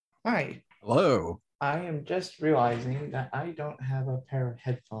Hi, Hello. I am just realizing that I don't have a pair of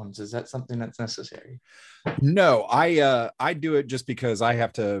headphones. Is that something that's necessary? No, I do it just because I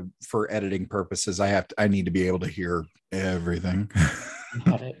have to for editing purposes. I need to be able to hear everything.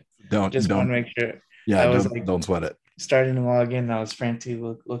 Got it. don't Just want don't to make sure. yeah, I was don't like don't sweat it. starting to log in. I was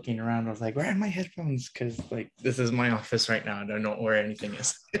frantically looking around. I was like, where are my headphones? Because like this is my office right now. I don't know where anything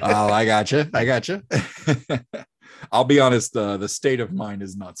is. Oh, I gotcha. I gotcha. I'll be honest, the state of mind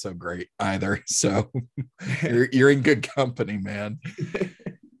is not so great either. So you're in good company, man.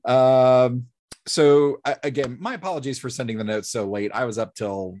 Um so again, my apologies for sending the notes so late. I was up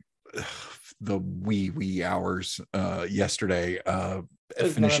till the wee hours yesterday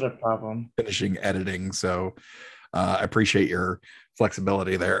It's not a problem. finishing editing. So I appreciate your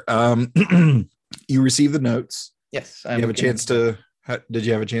flexibility there. You received the notes. Yes, You I'm have a looking chance at them. to, did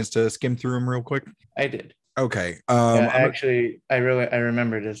you have a chance to skim through them real quick? I did. Okay. Yeah, actually, I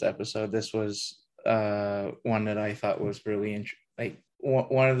remember this episode. This was one that I thought was really like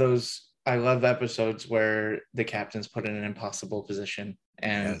one of those I love episodes where the captain's put in an impossible position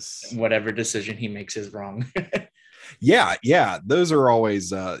and Yes. whatever decision he makes is wrong. Yeah. Those are always,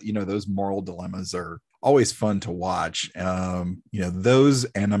 those moral dilemmas are always fun to watch. Those,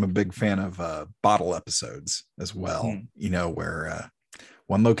 and I'm a big fan of bottle episodes as well, Hmm. where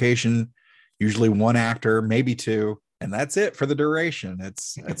one location, usually one actor, maybe two, and that's it for the duration.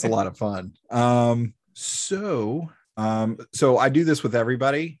 It's a lot of fun. So I do this with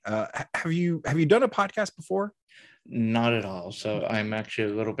everybody. Have you done a podcast before? Not at all. So I'm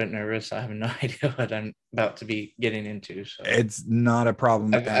actually a little bit nervous. I have no idea what I'm about to be getting into. So It's not a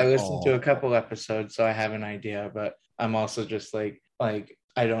problem I at listened to a all. couple episodes, so I have an idea, but I'm also just like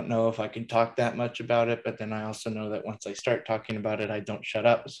I don't know if I can talk that much about it, but then I also know that once I start talking about it, I don't shut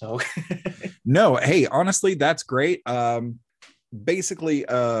up. So No, hey, honestly, that's great. Basically,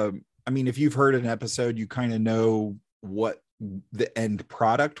 I mean, if you've heard an episode, you kind of know what the end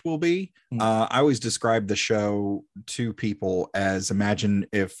product will be. I always describe the show to people as imagine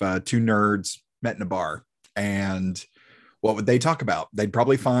if two nerds met in a bar, and what would they talk about? They'd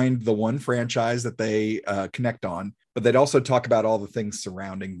probably find the one franchise that they connect on, but they'd also talk about all the things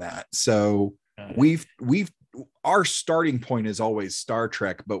surrounding that. So we've our starting point is always Star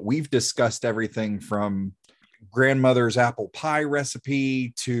Trek, but we've discussed everything from grandmother's apple pie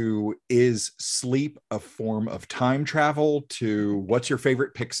recipe to is sleep a form of time travel to what's your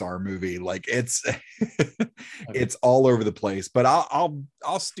favorite Pixar movie. Like it's okay, it's all over the place, but I'll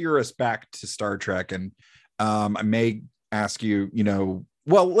steer us back to Star Trek. And I may ask you,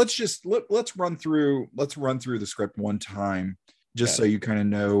 well, let's run through the script one time just got so it. you kind of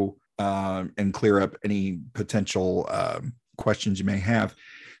know and clear up any potential questions you may have.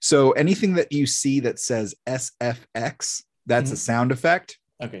 So anything that you see that says SFX, that's a Mhm. sound effect.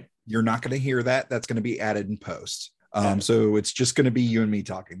 Okay, You're not going to hear that. That's going to be added in post. got it. So it's just going to be you and me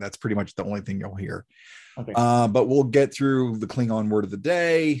talking. That's pretty much the only thing you'll hear. Okay, But we'll get through the Klingon word of the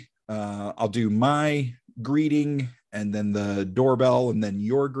day. I'll do my greeting and then the doorbell and then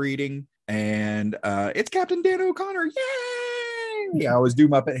your greeting. And it's Captain Dan O'Connor. Yay! I always do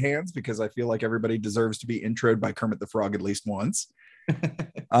Muppet hands because I feel like everybody deserves to be introed by Kermit the Frog at least once.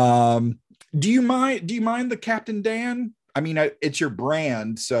 Um, do you mind the Captain Dan? I mean, it's your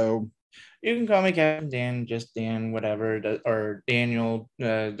brand, so you can call me Captain Dan, just Dan, whatever, or Daniel.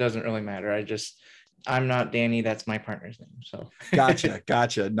 Doesn't really matter. I'm not Danny. That's my partner's name. So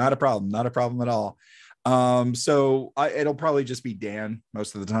gotcha. Not a problem. Not a problem at all. It'll probably just be Dan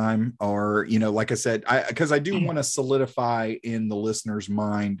most of the time, or like I said, because I do want to solidify in the listener's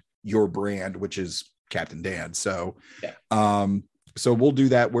mind your brand, which is Captain Dan. So, yeah, um, so we'll do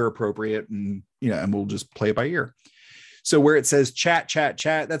that where appropriate, and and we'll just play it by ear. So where it says chat,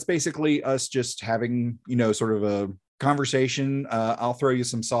 that's basically us just having, sort of a conversation. I'll throw you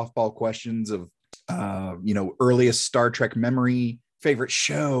some softball questions of, earliest Star Trek memory, favorite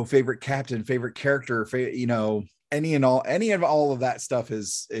show, favorite captain, favorite character, any of all of that stuff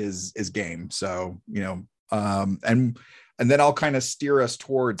is game. So, and then I'll kind of steer us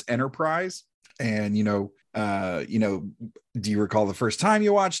towards Enterprise and, do you recall the first time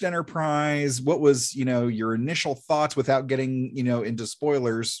you watched Enterprise? What was, your initial thoughts without getting, into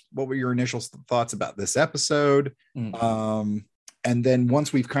spoilers? What were your initial thoughts about this episode? mm, And then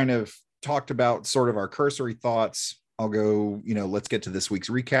once we've kind of talked about sort of our cursory thoughts, I'll go, let's get to this week's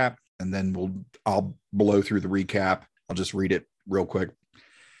recap, and then I'll blow through the recap. I'll just read it real quick.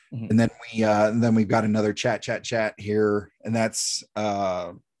 mhm. And then we've got another chat here, and that's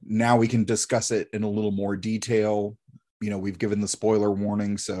now we can discuss it in a little more detail. We've given the spoiler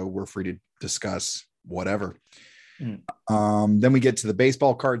warning, so we're free to discuss whatever. Mm. Then we get to the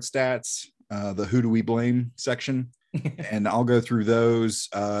baseball card stats, the who do we blame section, and I'll go through those.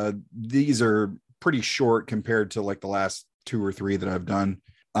 These are pretty short compared to like the last 2 or 3 that I've done.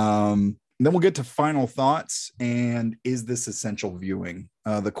 Then we'll get to final thoughts and is this essential viewing?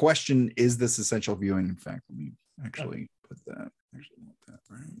 The question, is this essential viewing? In fact, let me actually put that. Actually, want that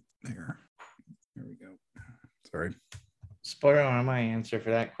right there. There we go. Sorry. Spoiler on my answer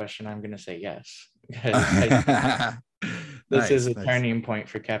for that question, I'm going to say yes. Because this is a turning point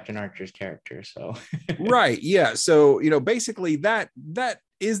for Captain Archer's character. So right, yeah. So basically that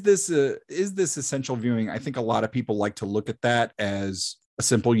is this essential viewing? I think a lot of people like to look at that as a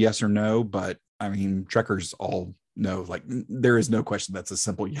simple yes or no, but I mean, Trekkers all know, like, there is no question that's a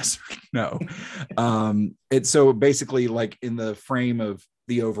simple yes or no. It's so basically like in the frame of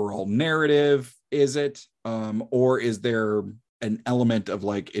the overall narrative, is it, or is there an element of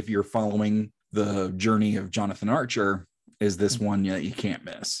like, if you're following the journey of Jonathan Archer, is this one that you can't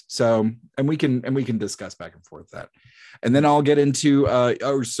miss? So, and we can discuss back and forth that, and then I'll get into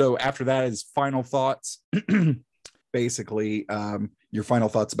so after that is final thoughts. Basically, your final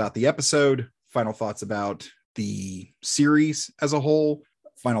thoughts about the episode, final thoughts about the series as a whole,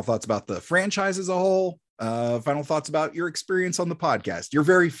 final thoughts about the franchise as a whole, final thoughts about your experience on the podcast, your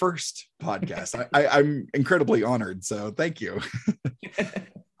very first podcast. I'm incredibly honored, so thank you.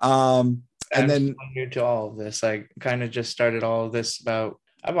 And then new to all of this, I kind of just started all of this about,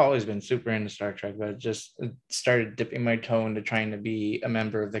 I've always been super into Star Trek, but just started dipping my toe into trying to be a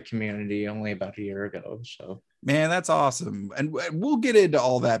member of the community only about a year ago. So, man, that's awesome. And we'll get into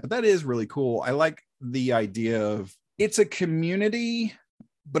all that, but that is really cool. I like the idea of it's a community,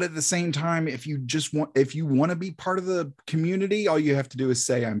 but at the same time, if you want to be part of the community, all you have to do is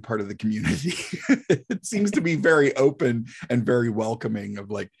say, I'm part of the community. It seems to be very open and very welcoming of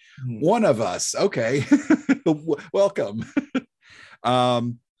like, one of us. Okay. Welcome.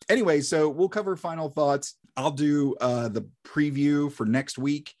 Anyway, so we'll cover final thoughts. I'll do the preview for next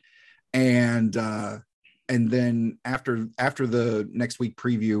week. And then after the next week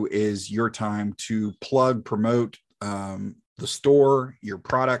preview is your time to plug, promote, the store, your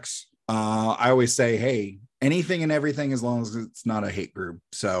products. I always say, hey, anything and everything, as long as it's not a hate group.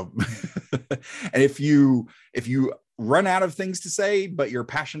 So, and if you run out of things to say, but you're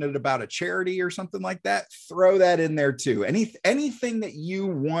passionate about a charity or something like that, throw that in there too. Anything that you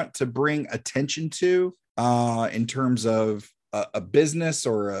want to bring attention to, in terms of a business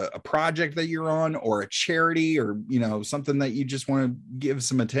or a project that you're on, or a charity, or something that you just want to give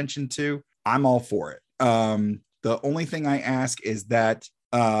some attention to, I'm all for it. The only thing I ask is that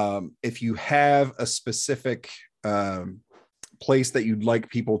if you have a specific place that you'd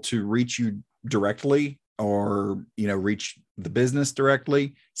like people to reach you directly, or reach the business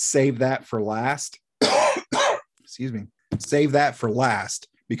directly, save that for last. Excuse me. Save that for last,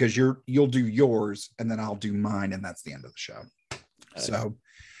 because you'll do yours and then I'll do mine, and that's the end of the show. So,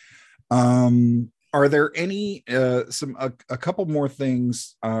 are there any a couple more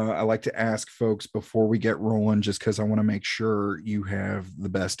things I like to ask folks before we get rolling, just because I want to make sure you have the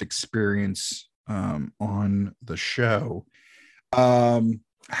best experience on the show.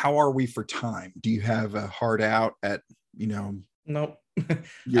 How are we for time? Do you have a hard out at Nope.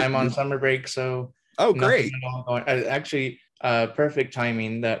 I'm on summer break, so oh great. Actually, perfect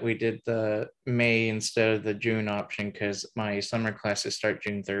timing that we did the May instead of the June option, because my summer classes start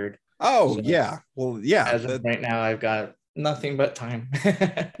June 3rd. Oh, so yeah. Well, yeah. As of right now, I've got nothing but time.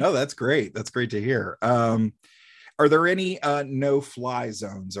 No, that's great. That's great to hear. Are there any no-fly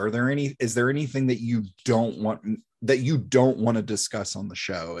zones? Is there anything that you don't want to discuss on the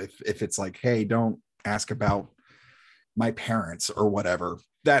show? If it's like, hey, don't ask about my parents or whatever,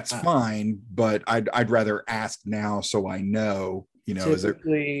 that's fine. But I'd rather ask now so I know.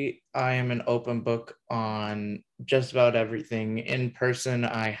 Typically, I am an open book on just about everything. In person,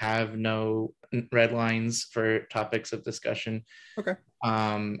 I have no red lines for topics of discussion. Okay.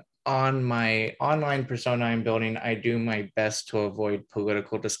 On my online persona I'm building, I do my best to avoid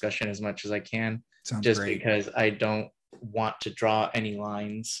political discussion as much as I can. Sounds just great. Because I don't want to draw any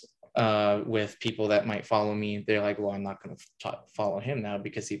lines with people that might follow me. They're like, well, I'm not going to follow him now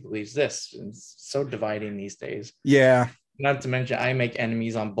because he believes this. It's so dividing these days. Yeah. Not to mention, I make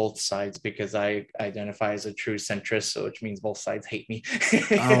enemies on both sides because I identify as a true centrist, so which means both sides hate me.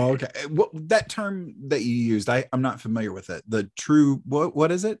 Oh, okay. Well, that term that you used, I'm not familiar with it. The true,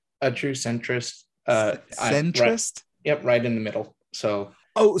 what is it? A true centrist. Centrist? Right in the middle. So.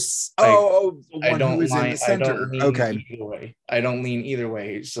 I don't lean in the center. Okay. Either way. I don't lean either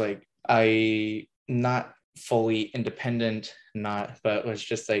way. It's like I not fully independent, but it was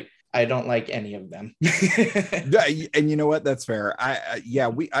just like I don't like any of them. Yeah, and you know what? That's fair. I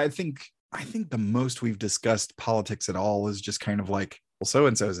think the most we've discussed politics at all is just kind of like, well, so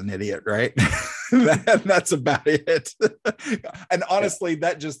and so is an idiot, right? That's about it. And honestly,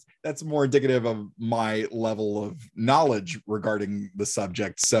 that's more indicative of my level of knowledge regarding the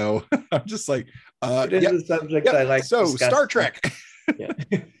subject. So I'm just like, it is a subject I like. So Star Trek. Yeah.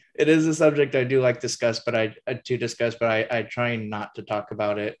 It is a subject I do like discuss, but I try not to talk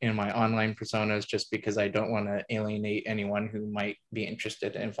about it in my online personas just because I don't want to alienate anyone who might be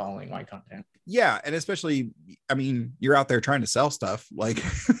interested in following my content. Yeah, and especially, I mean, you're out there trying to sell stuff. Like,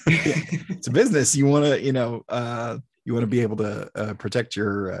 it's a business. You want to, you want to be able to protect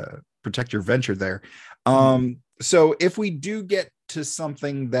your venture there. So if we do get to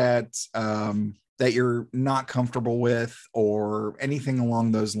something that that you're not comfortable with or anything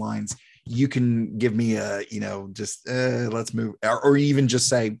along those lines, you can give me a, let's move, or even just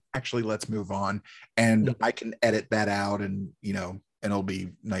say, actually, let's move on. And I can edit that out and, and it'll be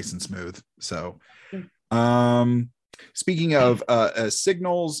nice and smooth. So, speaking of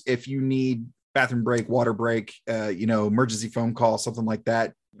signals, if you need bathroom break, water break, emergency phone call, something like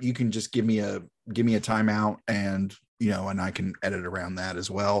that, you can just give me a timeout and, and I can edit around that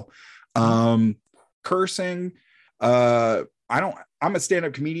as well. Cursing, I'm a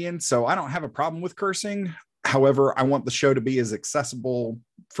stand-up comedian, so I don't have a problem with cursing. However, I want the show to be as accessible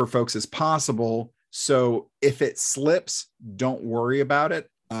for folks as possible. So if it slips, don't worry about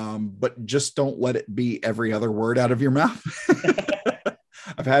it. But just don't let it be every other word out of your mouth.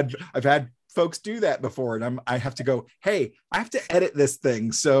 I've had folks do that before, and I have to go, hey, I have to edit this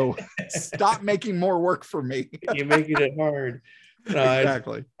thing, so stop making more work for me. You're making it hard. No,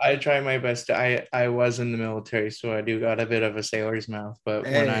 exactly. I try my best. I was in the military, so I do got a bit of a sailor's mouth, but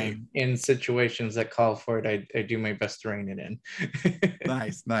when I'm in situations that call for it, I do my best to rein it in.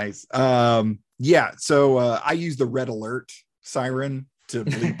 Nice. Yeah, so I use the red alert siren to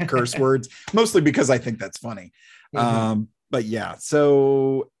bleep curse words, mostly because I think that's funny. But yeah,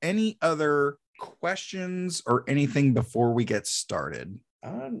 so any other questions or anything before we get started?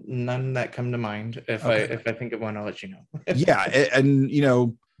 None that come to mind. If I think of one, I'll let you know. Yeah, and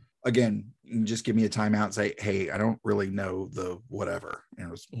again, you can just give me a timeout and say, hey, I don't really know the whatever,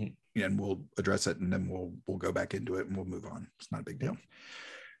 and we'll address it, and then we'll go back into it and we'll move on. It's not a big deal.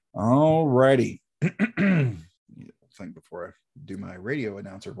 All righty. Think before I do my radio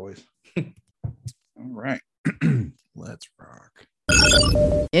announcer voice. All right. Let's rock.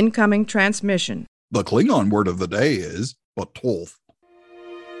 Incoming transmission. The Klingon word of the day is Batolf.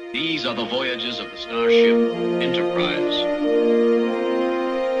 These are the voyages of the starship Enterprise.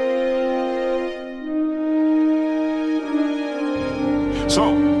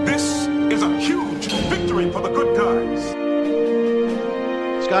 So, this is a huge victory for the good guys.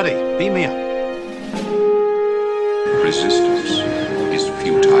 Scotty, beam me up. Resistance is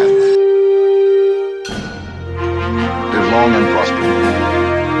futile. Live long and prosper.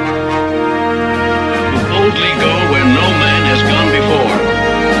 To boldly go where no man has gone before.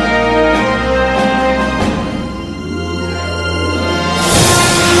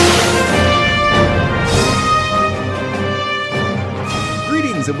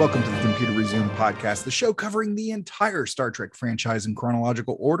 And welcome to the Computer Resume podcast, the show covering the entire Star Trek franchise in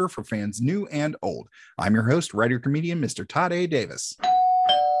chronological order for fans new and old. I'm your host, writer-comedian, Mr. Todd A. Davis.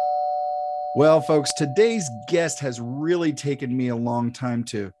 Well, folks, today's guest has really taken me a long time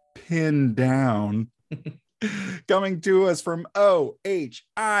to pin down. Coming to us from OHIO,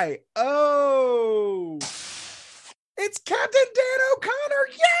 it's Captain Dan O'Connor.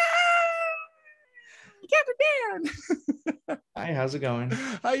 Yeah! Captain Dan. Hi, how's it going?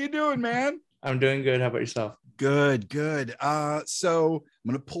 How you doing, man? I'm doing good. How about yourself? Good. So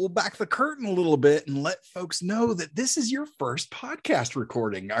I'm going to pull back the curtain a little bit and let folks know that this is your first podcast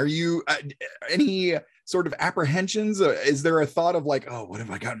recording. Are you any sort of apprehensions? Is there a thought of like, oh, what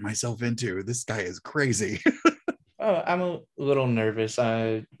have I gotten myself into? This guy is crazy. Oh, I'm a little nervous.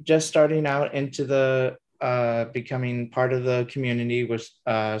 Just starting out into the becoming part of the community with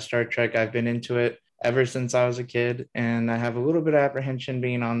Star Trek. I've been into it ever since I was a kid, and I have a little bit of apprehension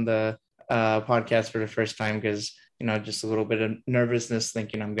being on the podcast for the first time because, just a little bit of nervousness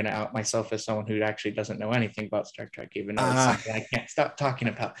thinking I'm going to out myself as someone who actually doesn't know anything about Star Trek, even though it's something I can't stop talking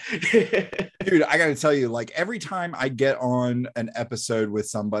about. Dude, I got to tell you, like every time I get on an episode with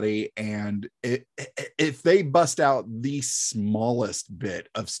somebody and if they bust out the smallest bit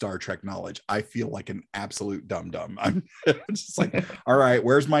of Star Trek knowledge, I feel like an absolute dum-dum. I'm just like, all right,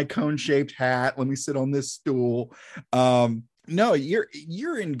 where's my cone-shaped hat? Let me sit on this stool. No, you're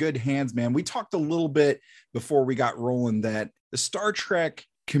in good hands, man. We talked a little bit before we got rolling that the Star Trek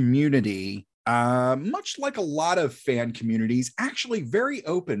community, much like a lot of fan communities, actually very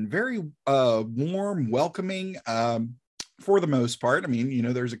open, very warm, welcoming, for the most part. I mean, you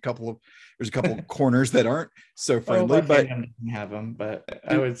know, there's a couple of corners that aren't so friendly, but doesn't have them. But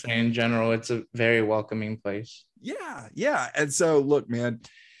I would say in general, it's a very welcoming place. Yeah. And so, look, man,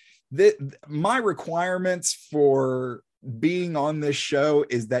 my requirements for being on this show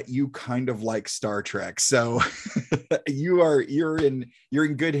is that you kind of like Star Trek. So you're in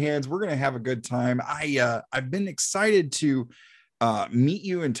good hands. We're gonna have a good time. I've been excited to meet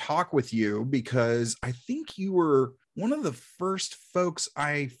you and talk with you because I think you were one of the first folks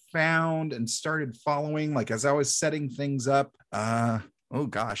I found and started following, like as I was setting things up. Oh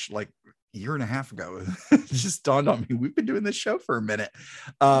gosh, like a year and a half ago. It just dawned on me we've been doing this show for a minute.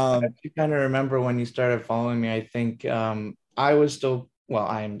 You kind of remember when you started following me. I think I was still, well,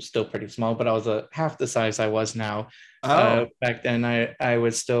 I'm still pretty small, but I was half the size I was now. Back then I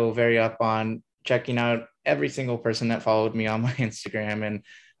was still very up on checking out every single person that followed me on my Instagram. And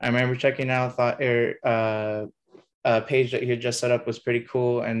I remember checking out, thought a page that you had just set up was pretty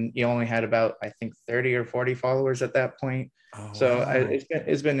cool, and you only had about, I think, 30 or 40 followers at that point. Wow.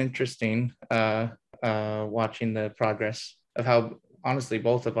 It's been interesting watching the progress of how honestly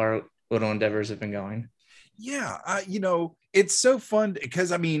both of our little endeavors have been going. Yeah, you know, it's so fun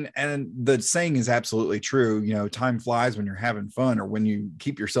because I mean, and the saying is absolutely true. You know, time flies when you're having fun or when you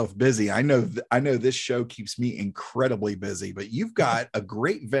keep yourself busy. I know this show keeps me incredibly busy, but you've got a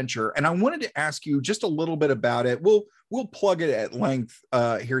great venture, and I wanted to ask you just a little bit about it. We'll plug it at length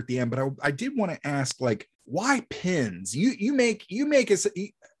here at the end, but I did want to ask, like, why pins? You make us.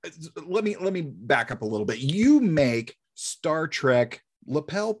 Let me back up a little bit. You make Star Trek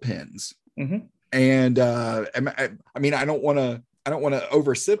lapel pins. Mm-hmm. And I mean, I don't want to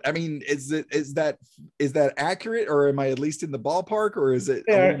oversip. I mean, is that accurate, or am I at least in the ballpark, or is it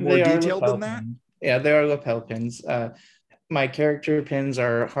a little more detailed than that? Yeah, they are lapel pins. My character pins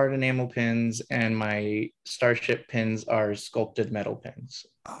are hard enamel pins, and my starship pins are sculpted metal pins.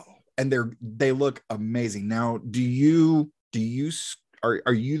 Oh, and they look amazing. Now, are you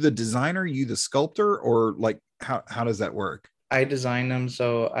the designer, you the sculptor, or like how does that work? I design them,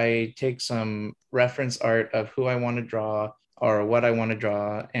 so I take some reference art of who I want to draw or what I want to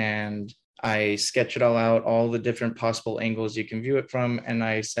draw, and I sketch it all out, all the different possible angles you can view it from, and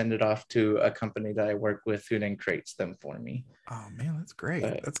I send it off to a company that I work with who then creates them for me. Oh man, that's great.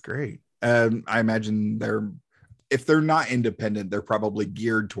 That's great. I imagine if they're not independent, they're probably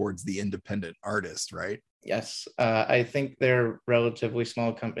geared towards the independent artist, right? Yes, I think they're a relatively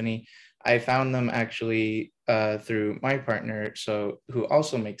small company. I found them actually through my partner, who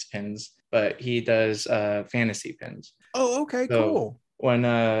also makes pins, but he does fantasy pins. Oh, okay, so cool. When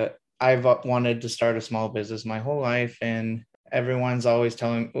I've wanted to start a small business my whole life, and everyone's always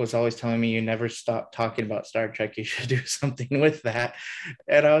telling me, you never stop talking about Star Trek, you should do something with that.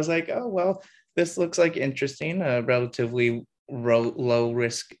 And I was like, oh well, this looks like interesting, a relatively low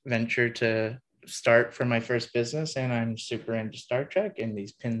risk venture to start for my first business, and I'm super into Star Trek, and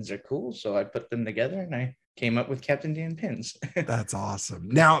these pins are cool, so I put them together and I came up with Captain Dan pins. That's awesome.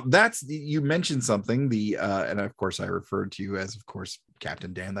 Now, you mentioned something, and of course I referred to you as, of course,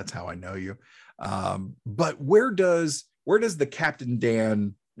 Captain Dan. That's how I know you. But where does the Captain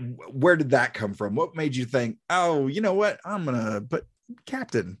Dan, where did that come from? What made you think, oh, you know what, I'm gonna put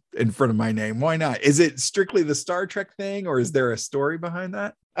Captain in front of my name? Why not? Is it strictly the Star Trek thing, or is there a story behind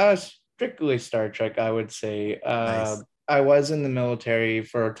that? Strictly Star Trek, I would say. Nice. I was in the military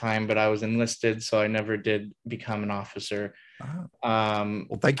for a time, but I was enlisted, so I never did become an officer. Oh.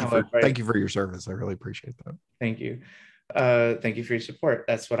 Well, thank you for your service. I really appreciate that. Thank you. Thank you for your support.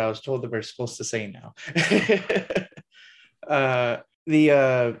 That's what I was told that we're supposed to say now.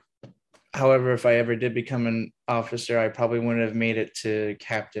 However, if I ever did become an officer, I probably wouldn't have made it to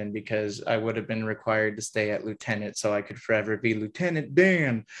captain, because I would have been required to stay at lieutenant, so I could forever be Lieutenant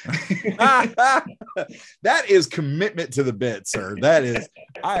Dan. That is commitment to the bit, sir. That is,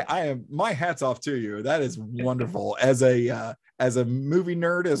 I am, my hat's off to you. That is wonderful. As a movie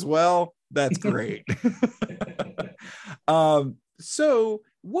nerd as well, that's great. So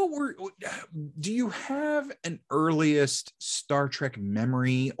do you have an earliest Star Trek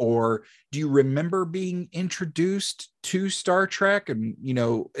memory, or do you remember being introduced to Star Trek? And, you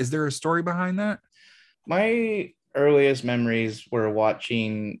know, is there a story behind that? My earliest memories were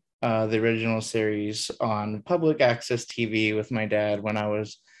watching the original series on public access TV with my dad when I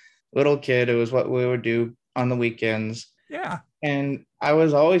was a little kid. It was what we would do on the weekends. Yeah. And I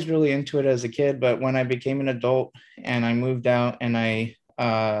was always really into it as a kid, but when I became an adult and I moved out and I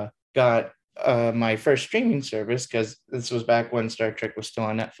got my first streaming service, because this was back when Star Trek was still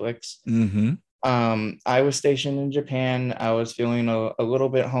on Netflix. Mm-hmm. I was stationed in Japan. I was feeling a little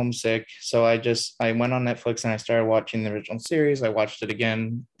bit homesick, so I went on Netflix and I started watching the original series. I watched it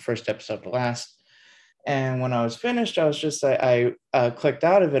again, first episode to last. And when I was finished, I was just I clicked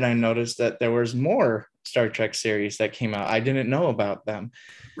out of it. I noticed that there was more Star Trek series that came out. I didn't know about them.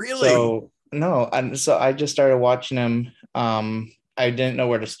 Really? So no, so I just started watching them. I didn't know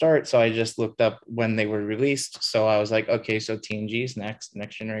where to start, so I just looked up when they were released. So I was like, okay, so TNG's next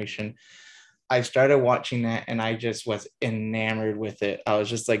generation. I started watching that and I just was enamored with it. I was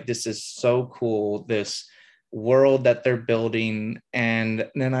just like, this is so cool, this world that they're building. And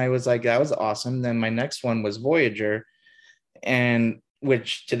then I was like, that was awesome. Then my next one was Voyager, and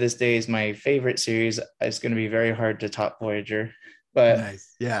which to this day is my favorite series. It's going to be very hard to top Voyager, but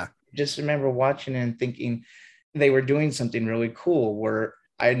nice. Yeah. Just remember watching it and thinking they were doing something really cool where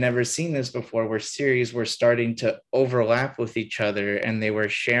I had never seen this before, where series were starting to overlap with each other and they were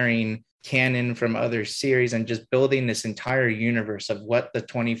sharing canon from other series and just building this entire universe of what the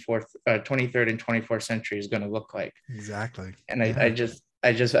 23rd and 24th century is going to look like. Exactly. And yeah.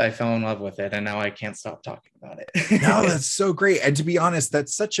 I fell in love with it, and now I can't stop talking about it. No, that's so great. And to be honest,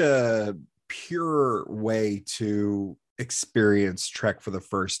 that's such a pure way to experience Trek for the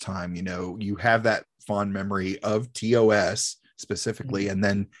first time. You know, you have that fond memory of TOS specifically, and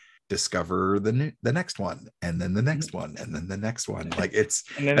then discover the next one, and then the next one, and then the next one. Like it's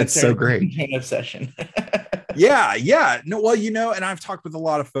so great. An obsession. yeah. No, well, you know, and I've talked with a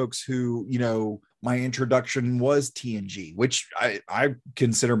lot of folks who, you know, my introduction was TNG, which I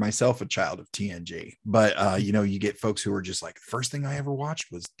consider myself a child of TNG. But you know, you get folks who are just like, the first thing I ever watched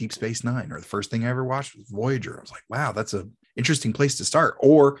was Deep Space Nine, or the first thing I ever watched was Voyager. I was like, wow, that's a interesting place to start.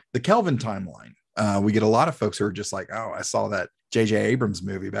 Or the Kelvin timeline. We get a lot of folks who are just like, oh, I saw that J.J. Abrams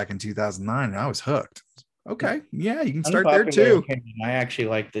movie back in 2009 and I was hooked. Okay, yeah, you can start there too. I actually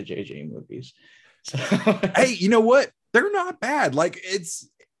like the J.J. movies. So. Hey, you know what? They're not bad. Like it's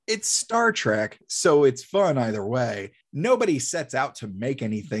Star Trek, so it's fun either way. Nobody sets out to make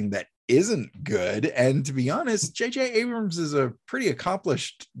anything that isn't good. And to be honest, J.J. Abrams is a pretty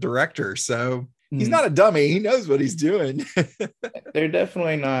accomplished director, so he's not a dummy. He knows what he's doing. They're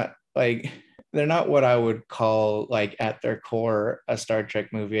definitely not like, they're not what I would call, like, at their core a Star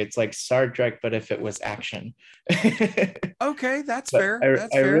Trek movie. It's like Star Trek, but if it was action. Okay, that's fair.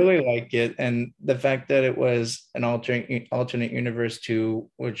 I really like it, and the fact that it was an alternate universe too,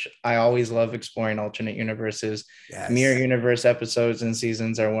 which I always love exploring alternate universes. Yes. Mirror universe episodes and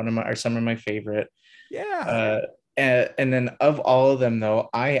seasons are some of my favorite. Yeah. And then of all of them, though,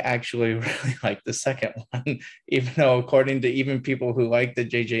 I actually really like the second one, even though according to even people who like the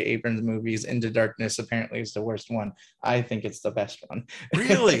J.J. Abrams movies, Into Darkness apparently is the worst one. I think it's the best one.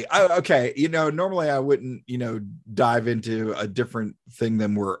 Really? Okay. You know, normally I wouldn't, you know, dive into a different thing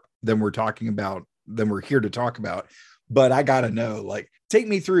than we're talking about, than we're here to talk about. But I gotta know, like, take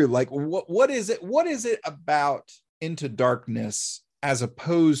me through, like, what is it about Into Darkness as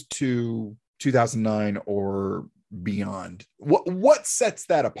opposed to 2009 or beyond? What sets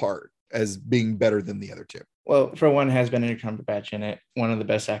that apart as being better than the other two? Well, for one, has Benedict Cumberbatch in it, one of the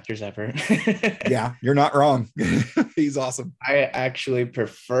best actors ever. Yeah, you're not wrong. He's awesome. I actually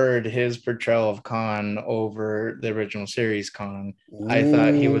preferred his portrayal of Khan over the original series Khan. Ooh. I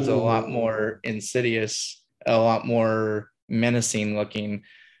thought he was a lot more insidious, a lot more menacing looking,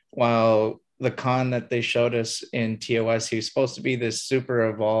 while the Khan that they showed us in TOS, he was supposed to be this super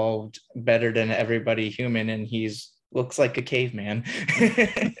evolved, better than everybody human, and looks like a caveman.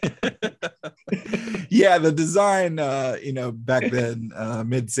 Yeah, the design, you know, back then,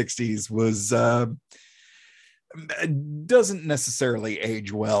 mid 60s was doesn't necessarily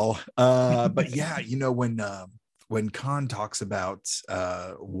age well. But yeah, you know, when Khan talks about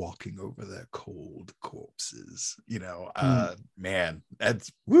walking over the cold corpses, you know, man,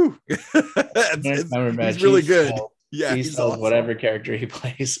 that's woo. He's really good. Yeah, he's awesome. Whatever character he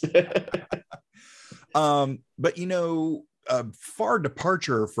plays. But you know, far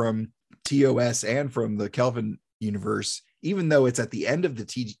departure from TOS and from the Kelvin universe, even though it's at the end of the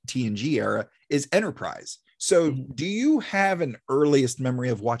TNG era, is Enterprise. So do you have an earliest memory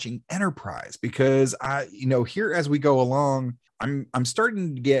of watching Enterprise? Because you know, here as we go along, I'm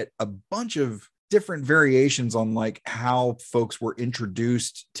starting to get a bunch of different variations on like how folks were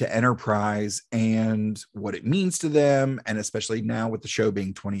introduced to Enterprise and what it means to them. And especially now with the show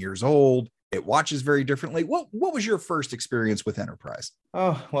being 20 years old, it watches very differently. What was your first experience with Enterprise?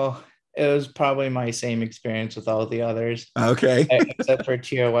 Oh, well, it was probably my same experience with all the others. Okay. Except for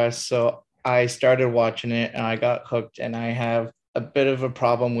TOS. So I started watching it and I got hooked, and I have a bit of a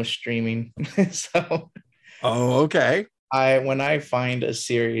problem with streaming. So Oh, okay. when I find a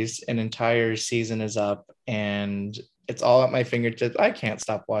series, an entire season is up and it's all at my fingertips, I can't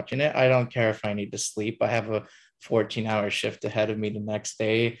stop watching it. I don't care if I need to sleep. I have a 14-hour shift ahead of me the next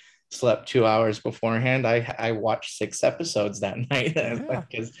day. Slept 2 hours beforehand. I watched 6 episodes that night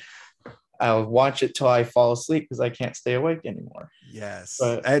because I'll watch it till I fall asleep because I can't stay awake anymore. Yes,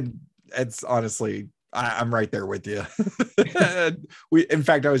 But and it's honestly, I'm right there with you. In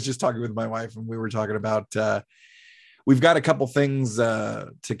fact, I was just talking with my wife, and we were talking about we've got a couple things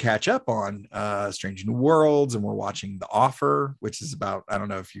to catch up on, Strange New Worlds, and we're watching The Offer, which is about, I don't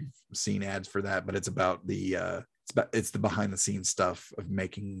know if you've seen ads for that, but it's about it's the behind the scenes stuff of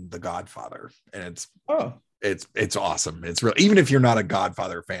making The Godfather, and it's awesome. It's real, even if you're not a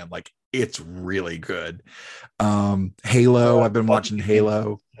Godfather fan, like it's really good. Halo, I've been watching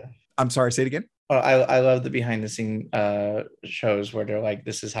Halo. I'm sorry, say it again. I love the behind the scene shows where they're like,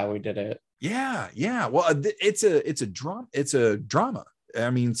 this is how we did it. Yeah. Well, it's a drama. I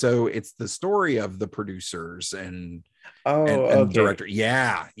mean, so it's the story of the producers and director.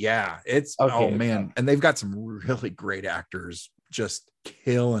 Yeah. It's okay, oh man, and they've got some really great actors just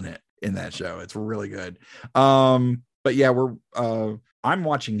killing it in that show. It's really good. But yeah, I'm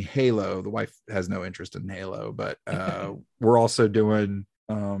watching Halo. The wife has no interest in Halo, but we're also doing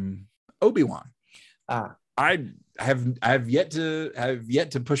Obi-Wan. I have yet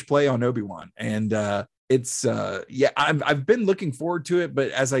to push play on Obi-Wan, and it's I've been looking forward to it, but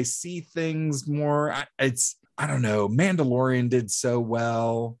as I see things more, I don't know. Mandalorian did so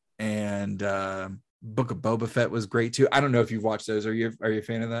well, and Book of Boba Fett was great too. I don't know if you've watched those. Are you a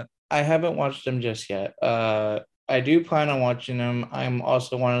fan of that? I haven't watched them just yet. I do plan on watching them. I'm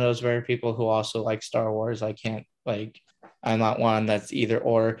also one of those rare people who also like Star Wars. I'm not one that's either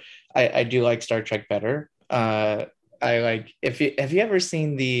or. I do like Star Trek better. I like, have you ever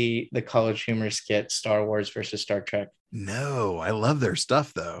seen the College Humor skit Star Wars versus Star Trek? No, I love their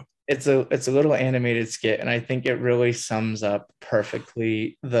stuff though. It's a little animated skit, and I think it really sums up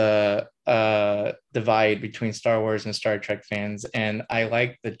perfectly the divide between Star Wars and Star Trek fans. And I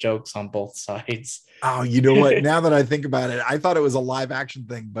like the jokes on both sides. Oh, you know what? Now that I think about it, I thought it was a live action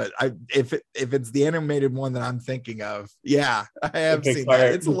thing, but if it's the animated one that I'm thinking of, yeah, I have seen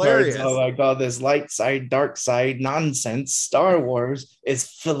that. It's hilarious. Oh my god, this light side, dark side nonsense. Star Wars is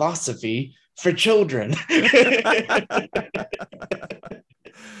philosophy for children.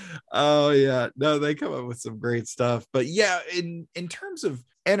 Oh yeah, no, they come up with some great stuff. But yeah, in terms of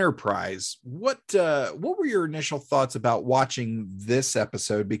Enterprise, what were your initial thoughts about watching this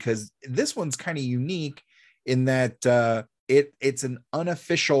episode? Because this one's kind of unique in that it's an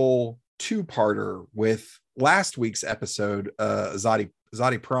unofficial two-parter with last week's episode, Zadi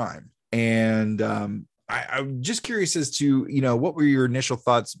Prime, and I'm just curious as to what were your initial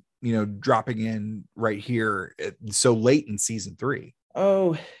thoughts, dropping in right here so late in season 3.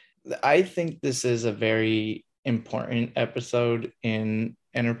 Oh, I think this is a very important episode in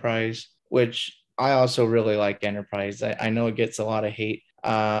Enterprise, which I also really like Enterprise. I know it gets a lot of hate.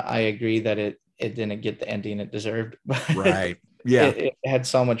 I agree that it didn't get the ending it deserved. Right. Yeah. It had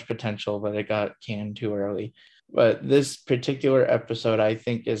so much potential, but it got canned too early. But this particular episode, I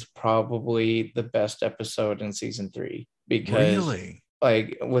think, is probably the best episode in season 3 because really?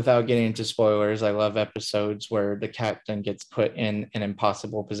 Like, without getting into spoilers, I love episodes where the captain gets put in an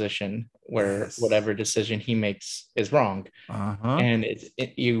impossible position where whatever decision he makes is wrong. And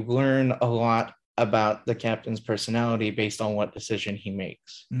you learn a lot about the captain's personality based on what decision he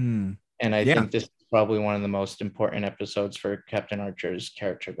makes. And I think this is probably one of the most important episodes for Captain Archer's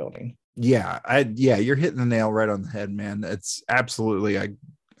character building. Yeah, you're hitting the nail right on the head, man. It's absolutely, I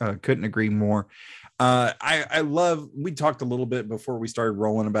couldn't agree more. I love, we talked a little bit before we started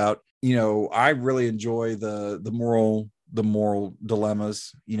rolling about, I really enjoy the moral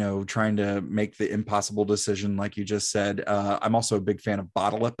dilemmas, trying to make the impossible decision, like you just said. I'm also a big fan of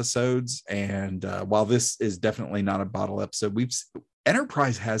bottle episodes. And while this is definitely not a bottle episode,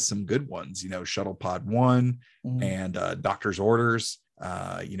 Enterprise has some good ones, Shuttle Pod 1 and Doctor's Orders.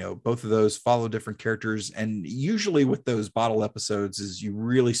 Both of those follow different characters, and usually with those bottle episodes is you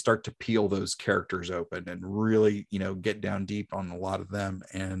really start to peel those characters open and really get down deep on a lot of them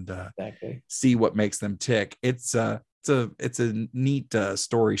and see what makes them tick. It's a neat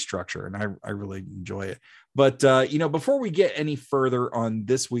story structure, and I really enjoy it. But before we get any further on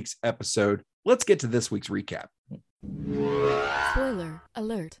this week's episode, let's get to this week's recap. Spoiler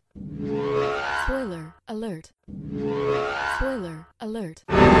alert. Spoiler alert. Spoiler alert.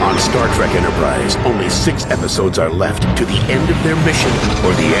 On Star Trek Enterprise, only 6 episodes are left to the end of their mission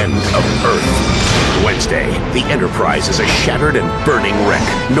or the end of Earth. Wednesday, the Enterprise is a shattered and burning wreck.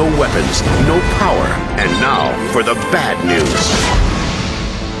 No weapons, no power. And now for the bad news.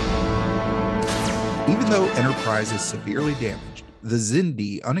 Even though Enterprise is severely damaged, the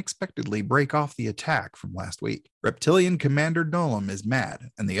Xindi unexpectedly break off the attack from last week. Reptilian Commander Nolan is mad,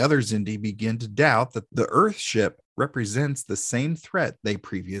 and the other Xindi begin to doubt that the Earth ship represents the same threat they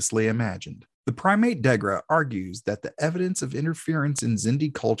previously imagined. The primate Degra argues that the evidence of interference in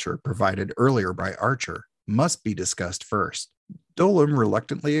Xindi culture provided earlier by Archer must be discussed first. Dolan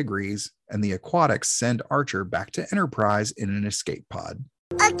reluctantly agrees, and the Aquatics send Archer back to Enterprise in an escape pod.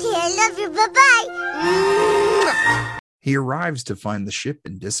 Okay, I love you. Bye-bye. He arrives to find the ship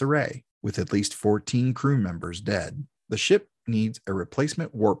in disarray, with at least 14 crew members dead. The ship needs a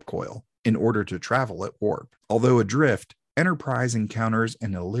replacement warp coil in order to travel at warp. Although adrift, Enterprise encounters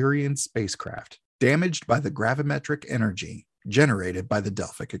an Illyrian spacecraft, damaged by the gravimetric energy generated by the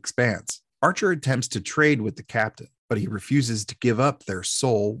Delphic expanse. Archer attempts to trade with the captain, but he refuses to give up their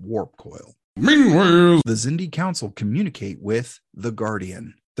sole warp coil. Meanwhile, The Xindi Council communicate with the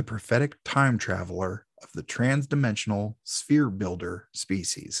Guardian, the prophetic time traveler of the transdimensional sphere builder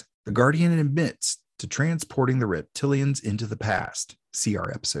species. The Guardian admits to transporting the reptilians into the past, see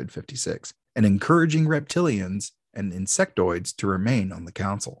our episode 56, and encouraging reptilians and insectoids to remain on the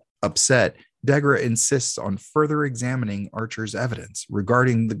council. Upset, Degra insists on further examining Archer's evidence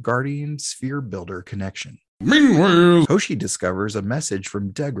regarding the Guardian sphere builder connection. meanwhile, Hoshi discovers a message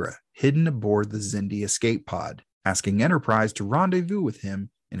from Degra hidden aboard the Xindi escape pod, asking Enterprise to rendezvous with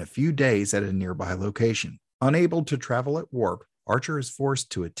him in a few days at a nearby location. Unable to travel at warp, Archer is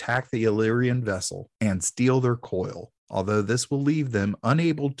forced to attack the Illyrian vessel and steal their coil, although this will leave them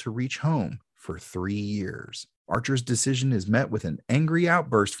unable to reach home for 3 years. Archer's decision is met with an angry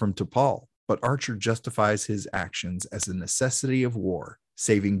outburst from T'Pol, but Archer justifies his actions as a necessity of war,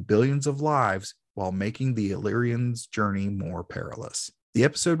 saving billions of lives while making the Illyrians' journey more perilous. The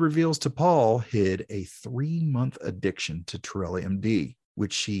episode reveals T'Pol hid a 3-month addiction to Trillium D,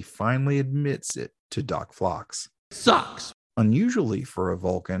 which she finally admits it to Doc Phlox. sucks. Unusually for a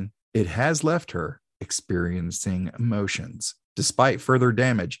Vulcan, it has left her experiencing emotions. Despite further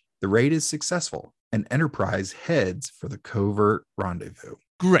damage, the raid is successful, and Enterprise heads for the covert rendezvous.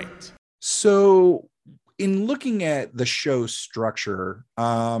 Great. So, in looking at the show's structure,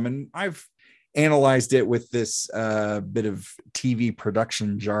 and I've analyzed it with this bit of TV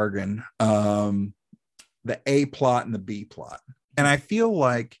production jargon, the A plot and the B plot. And I feel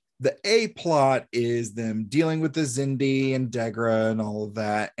like the A plot is them dealing with the Xindi and Degra and all of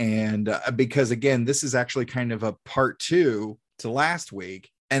that. And because, again, this is actually kind of a part 2 to last week.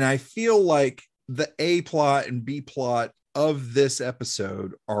 And I feel like the A plot and B plot of this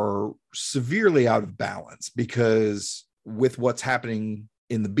episode are severely out of balance, because with what's happening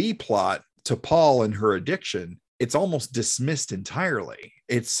in the B plot, T'Pol and her addiction, it's almost dismissed entirely.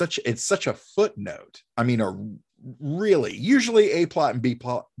 It's such a footnote. I mean, really, usually A plot and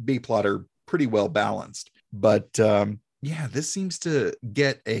B plot are pretty well balanced, but yeah, this seems to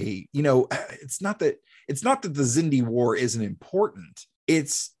get a, it's not that the Xindi war isn't important.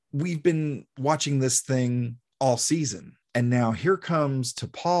 It's, we've been watching this thing all season, and now here comes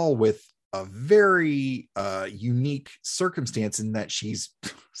T'Pol with a very unique circumstance in that she's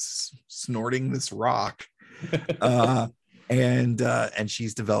snorting this rock, and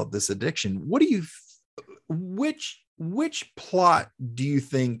she's developed this addiction. What do you, which plot do you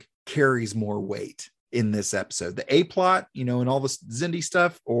think carries more weight in this episode? The A plot, and all the Xindi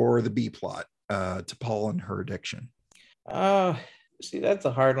stuff, or the B plot, T'Pol and her addiction? See, that's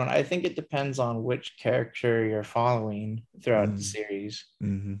a hard one. I think it depends on which character you're following throughout the series.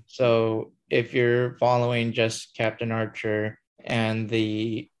 Mm-hmm. So if you're following just Captain Archer and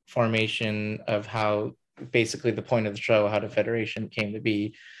the formation of how, basically the point of the show, how the Federation came to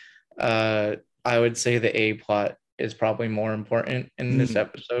be, I would say the A plot is probably more important in this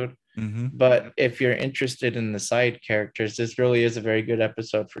episode. Mm-hmm. But if you're interested in the side characters, this really is a very good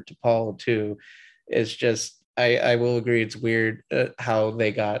episode for T'Pol too. It's just, I will agree, it's weird how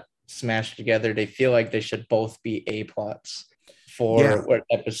they got smashed together. They feel like they should both be A plots for what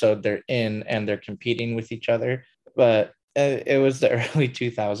episode they're in, and they're competing with each other. But it was the early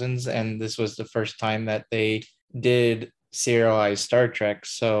 2000s, and this was the first time that they did serialize Star Trek.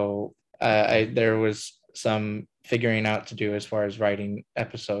 So there was some figuring out to do as far as writing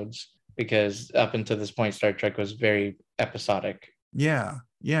episodes, because up until this point, Star Trek was very episodic. Yeah.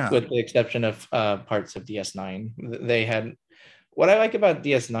 Yeah. with the exception of parts of DS9. They had, what I like about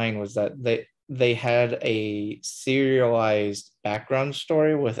DS9 was that they had a serialized background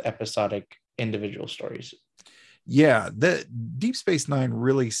story with episodic individual stories. Yeah, the Deep Space Nine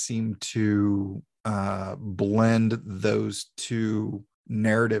really seemed to blend those two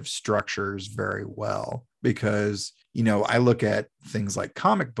narrative structures very well, because I look at things like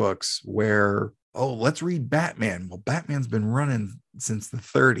comic books where, oh, let's read Batman. Well, Batman's been running since the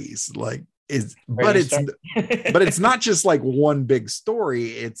 30s, like but it's not just like one big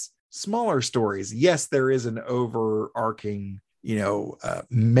story, it's smaller stories. Yes, there is an overarching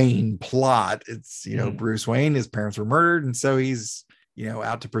main plot. It's Bruce Wayne, his parents were murdered, and so he's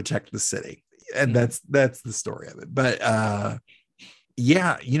out to protect the city, and that's the story of it. But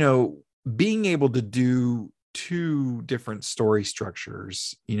being able to do two different story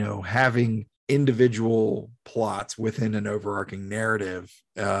structures, having individual plots within an overarching narrative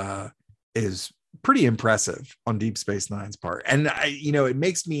is pretty impressive on Deep Space Nine's part. And it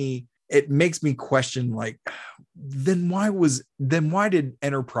makes me question, like, then why did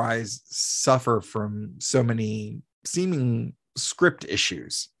Enterprise suffer from so many seeming script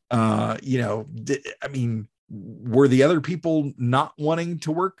issues? Were the other people not wanting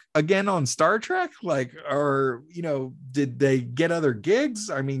to work again on Star Trek? Like, or, did they get other gigs?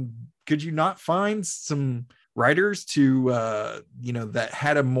 I mean, could you not find some writers to, that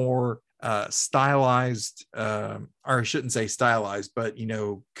had a more stylized, or I shouldn't say stylized, but,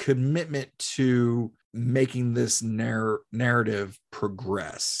 commitment to making this narrative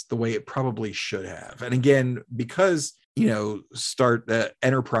progress the way it probably should have? And again, because,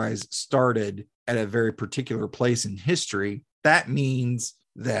 Enterprise started at a very particular place in history, that means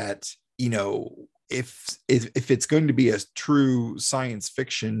that, if it's going to be a true science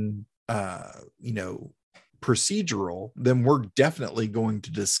fiction, procedural, then we're definitely going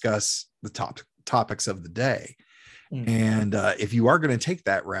to discuss the topics of the day. And if you are going to take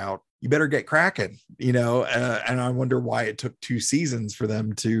that route, you better get cracking, and I wonder why it took 2 seasons for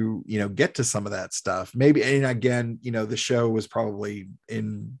them to, get to some of that stuff. Maybe, and again, the show was probably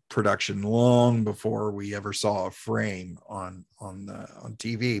in production long before we ever saw a frame on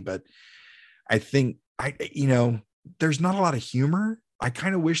TV. But I think there's not a lot of humor. I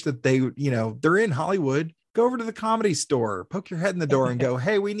kind of wish that they, they're in Hollywood. Go over to the Comedy Store, poke your head in the door and go,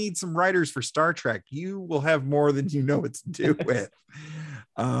 hey, we need some writers for Star Trek. You will have more than you know what to do with.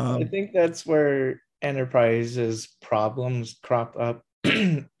 I think that's where Enterprise's problems crop up.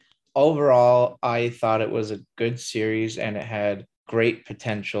 Overall, I thought it was a good series and it had great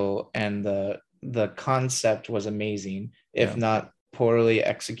potential, and the concept was amazing, if not poorly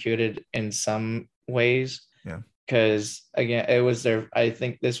executed in some ways. Yeah. Because again, I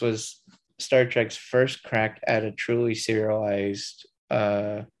think this was Star Trek's first crack at a truly serialized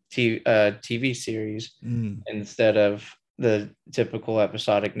TV series instead of the typical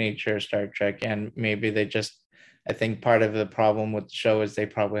episodic nature of Star Trek. And maybe I think part of the problem with the show is they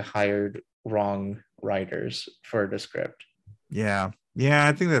probably hired wrong writers for the script. Yeah,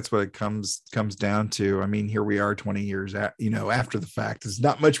 I think that's what it comes down to. I mean, here we are 20 years after the fact. There's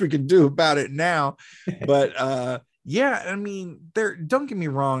not much we can do about it now, but yeah, I mean, don't get me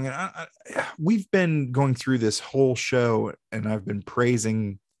wrong. We've been going through this whole show and I've been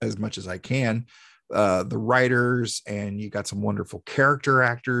praising as much as I can the writers, and you got some wonderful character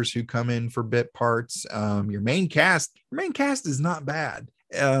actors who come in for bit parts. Your main cast is not bad.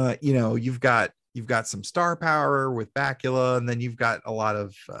 You've got some star power with Bakula, and then you've got a lot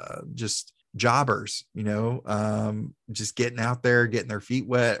of just jobbers, just getting out there, getting their feet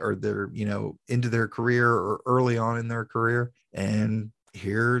wet, or they're, into their career or early on in their career. And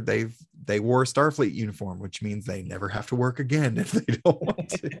here they wore a Starfleet uniform, which means they never have to work again if they don't want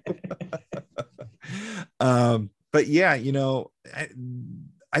to. But yeah,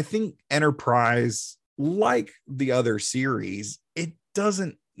 I think Enterprise, like the other series, it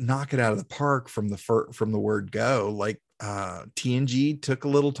doesn't knock it out of the park from the word go. Like TNG took a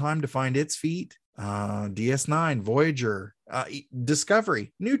little time to find its feet. DS9, Voyager,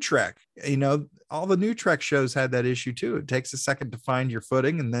 Discovery, New Trek, all the New Trek shows had that issue too. It takes a second to find your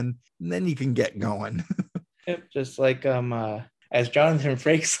footing, and then you can get going. Yep, just like as Jonathan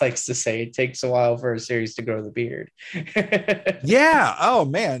Frakes likes to say, it takes a while for a series to grow the beard. Yeah. Oh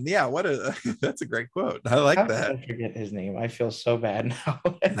man. Yeah. That's a great quote. I like that. I forget his name. I feel so bad now.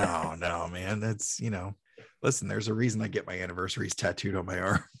 No, man. That's, listen, there's a reason I get my anniversaries tattooed on my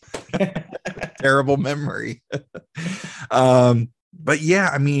arm. Terrible memory. But yeah,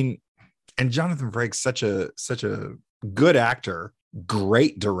 I mean, and Jonathan Frakes, such a good actor,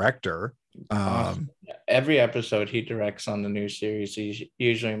 great director. Awesome. every episode he directs on the new series, he's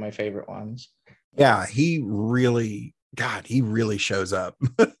usually my favorite ones. Yeah, he really shows up.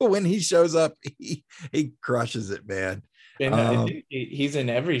 When he shows up, he crushes it, man. And I think he's in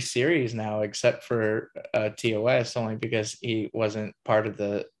every series now except for TOS, only because he wasn't part of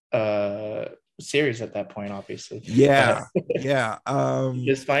the series at that point, obviously. Yeah. He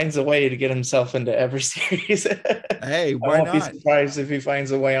just finds a way to get himself into every series. Hey, why I won't not? be surprised if he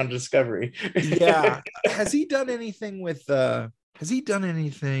finds a way on Discovery. Yeah. Has he done anything with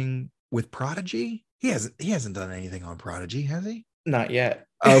Prodigy? He hasn't done anything on Prodigy, has he? Not yet.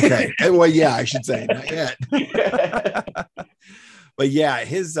 Okay. Well, yeah, I should say not yet. But yeah,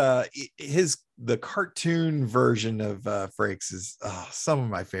 the cartoon version of Frakes is some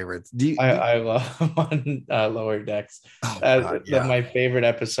of my favorites. I love him on Lower Decks. Oh, God, yeah. My favorite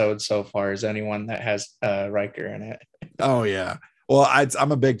episode so far is anyone that has Riker in it. Oh yeah. Well,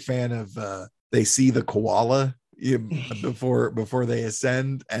 I'm a big fan of they see the koala before they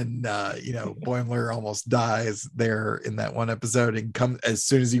ascend, and Boimler almost dies there in that one episode, and come as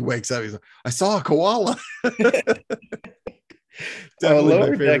soon as he wakes up, he's like, I saw a koala.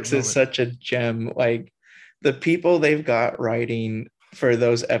 Lower Decks is such a gem. Like, the people they've got writing for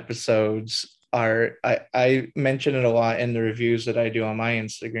those episodes are, I mention it a lot in the reviews that I do on my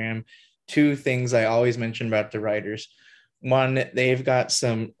Instagram. Two things I always mention about the writers. One, they've got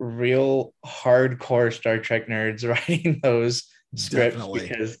some real hardcore Star Trek nerds writing those scripts. Definitely.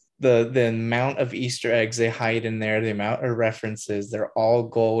 Because the amount of Easter eggs they hide in there, the amount of references, they're all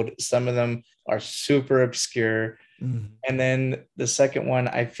gold. Some of them are super obscure. Mm-hmm. And then the second one,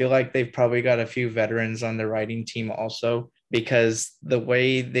 I feel like they've probably got a few veterans on the writing team also, because the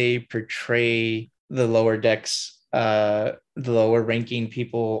way they portray the Lower Decks, the lower ranking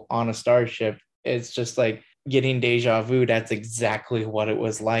people on a starship, it's just like getting deja vu. That's exactly what it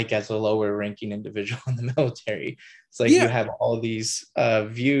was like as a lower ranking individual in the military. It's like, you have all these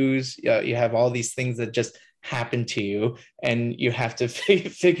views, you have all these things that just happen to you, and you have to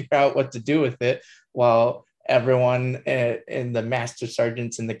figure out what to do with it, while everyone in the master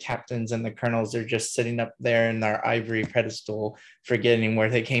sergeants and the captains and the colonels are just sitting up there in their ivory pedestal, forgetting where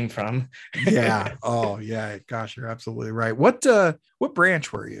they came from. Yeah. Oh yeah. Gosh, you're absolutely right. What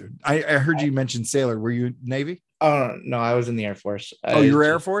branch were you? I heard you mention sailor. Were you Navy? Oh no, I was in the Air Force. Oh, you were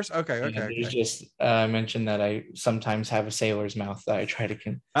Air Force? Okay. You just mentioned that I sometimes have a sailor's mouth that I try to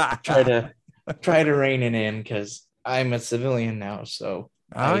rein it in, because I'm a civilian now, so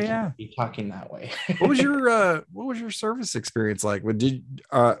I can't be talking that way. What was your service experience like?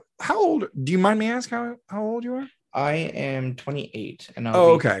 How old? Do you mind me asking how old you are? I am 28, and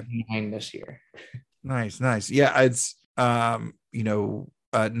I'll be 29 this year. Nice. Yeah, it's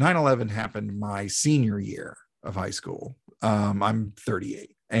 9/11 happened my senior year of high school. I'm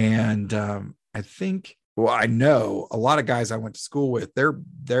 38, and I think, I know a lot of guys I went to school with, their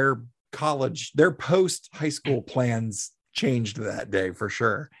post high school plans changed that day for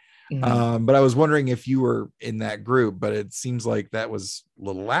sure. Mm-hmm. But I was wondering if you were in that group, but it seems like that was a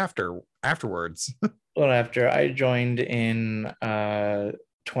little afterwards. Well, after I joined in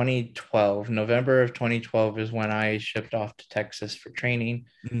 2012, November of 2012 is when I shipped off to Texas for training.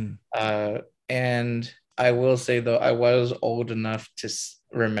 Mm-hmm. And I will say, though, I was old enough to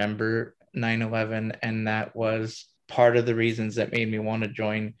remember 9/11, and that was part of the reasons that made me want to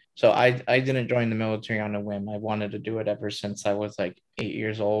join. So I didn't join the military on a whim. I wanted to do it ever since I was like 8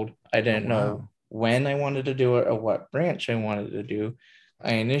 years old. I didn't know when I wanted to do it or what branch I wanted to do.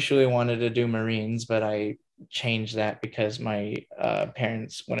 I initially wanted to do Marines, but I changed that because my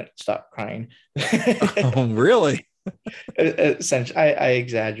parents wouldn't stop crying. Oh, really? Essentially, I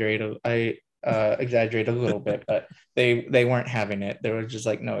exaggerate a little bit, but they weren't having it. They were just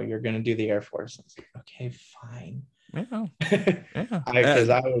like, no, you're going to do the Air Force. I was like, okay, fine. Yeah. Because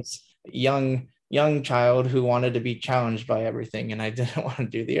I was young child who wanted to be challenged by everything, and I didn't want to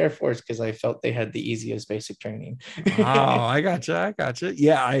do the Air Force because I felt they had the easiest basic training. Oh, I gotcha.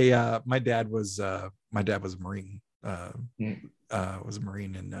 Yeah, my dad was a Marine. Was a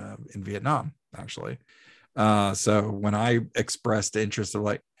Marine in Vietnam, actually. So when I expressed interest of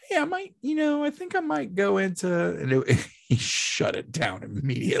like, hey, I might, I think I might go into, and he shut it down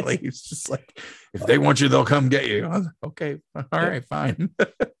immediately. He's just like, if they want you, they'll come get you. I was like, okay, all right, fine.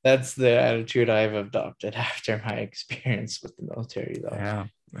 That's the attitude I've adopted after my experience with the military, though. Yeah.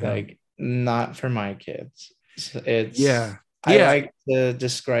 Like, not for my kids. It's I like to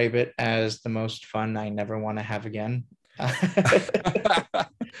describe it as the most fun I never want to have again. I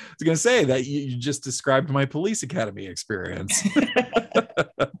was gonna say that you just described my police academy experience.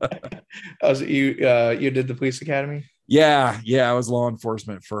 Oh, so you did the police academy? Yeah, I was law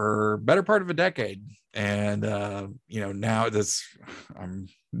enforcement for better part of a decade. And now I'm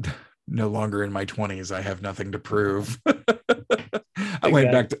no longer in my 20s. I have nothing to prove. I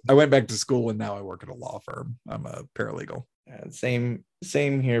went back to school, and now I work at a law firm. I'm a paralegal. Same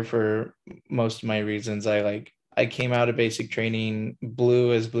here for most of my reasons. I came out of basic training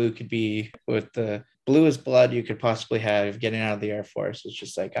blue as blue could be, with the bluest blood you could possibly have, getting out of the Air Force. It's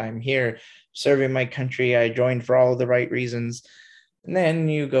just like, I'm here serving my country. I joined for all the right reasons. And then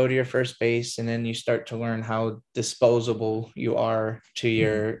you go to your first base, and then you start to learn how disposable you are to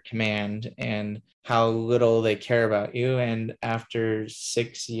your command and how little they care about you. And after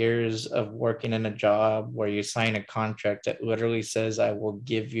 6 years of working in a job where you sign a contract that literally says, I will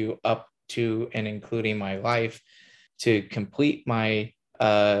give you up to and including my life to complete my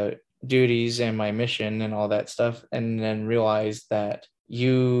duties and my mission and all that stuff, and then realize that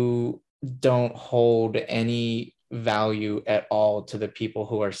you don't hold any value at all to the people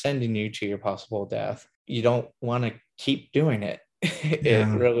who are sending you to your possible death, you don't want to keep doing it. It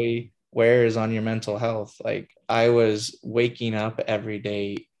really wears on your mental health. Like, I was waking up every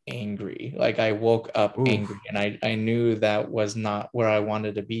day angry. Like, I woke up angry, and I knew that was not where I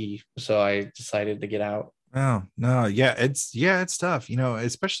wanted to be. So I decided to get out. Oh, no. Yeah. It's tough,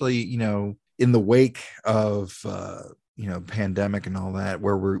 especially, in the wake of, pandemic and all that,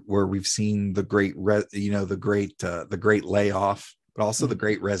 where we've seen the great, the great layoff, but also the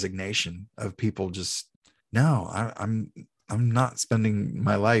great resignation of people. Just, no, I'm not spending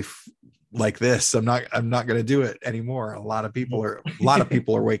my life like this. I'm not going to do it anymore. A lot of people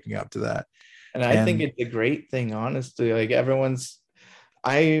are waking up to that. And I think it's a great thing, honestly. Like,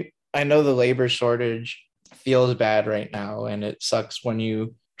 I know the labor shortage feels bad right now, and it sucks when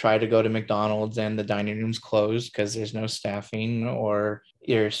you try to go to McDonald's and the dining room's closed because there's no staffing, or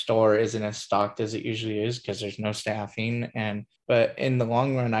your store isn't as stocked as it usually is because there's no staffing. But in the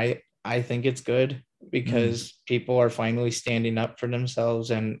long run, I think it's good, because people are finally standing up for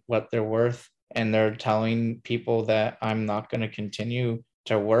themselves and what they're worth, and they're telling people that I'm not going to continue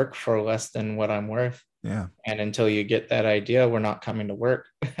to work for less than what I'm worth. Yeah. And until you get that idea, we're not coming to work.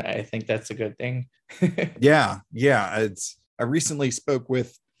 I think that's a good thing. Yeah. I recently spoke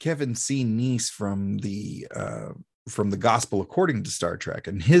with Kevin C. Neese from the Gospel According to Star Trek,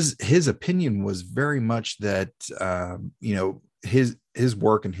 and his opinion was very much that his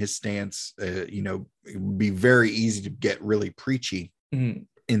work and his stance, it would be very easy to get really preachy in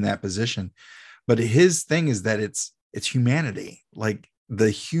that position. But his thing is that it's humanity, like the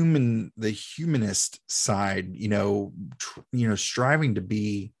humanist side, striving to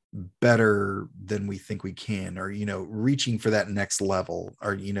be better than we think we can, or reaching for that next level,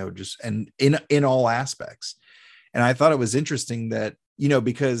 or just, and in all aspects. And I thought it was interesting that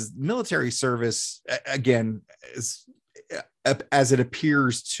because military service, again, is, as it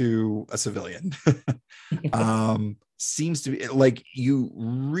appears to a civilian, seems to be like, you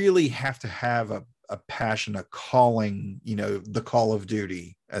really have to have a passion, a calling, the call of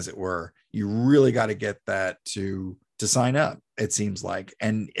duty, as it were. You really got to get that to sign up, it seems like.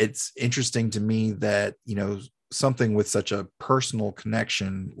 And it's interesting to me that, something with such a personal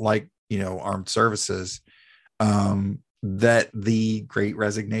connection, like, armed services, that the great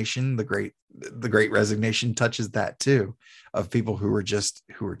resignation touches that too, of people who are just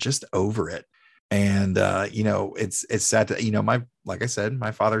over it. And it's sad to, like I said,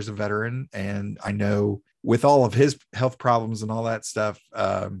 my father's a veteran, and I know with all of his health problems and all that stuff,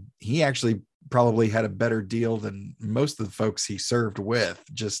 he actually probably had a better deal than most of the folks he served with.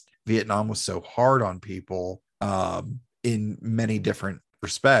 Just Vietnam was so hard on people in many different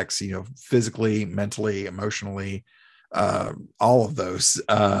respects, physically, mentally, emotionally, all of those,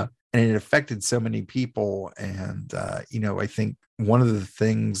 and it affected so many people. And I think one of the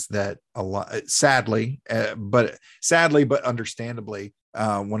things that a lot, sadly but understandably,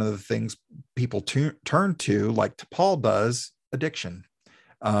 one of the things people turn to, like T'Pol does, addiction,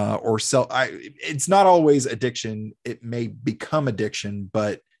 or it's not always addiction. It may become addiction,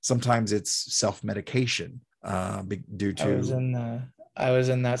 but sometimes it's self-medication, due to. I was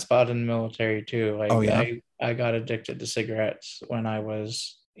in that spot in the military too. Like, oh, yeah? I got addicted to cigarettes when I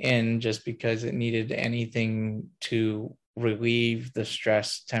was in, just because it needed anything to relieve the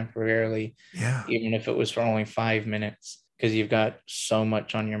stress temporarily. Yeah. Even if it was for only 5 minutes, because you've got so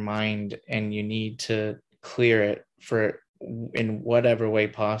much on your mind and you need to clear it in whatever way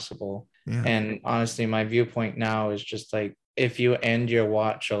possible. Yeah. And honestly, my viewpoint now is just like, if you end your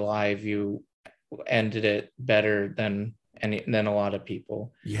watch alive, you ended it better than a lot of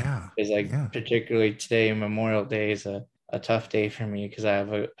people. Yeah. It's particularly today, Memorial Day is a tough day for me, because I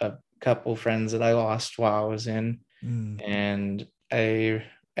have a couple friends that I lost while I was in. And I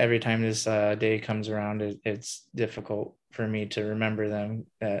every time this day comes around, it's difficult for me to remember them.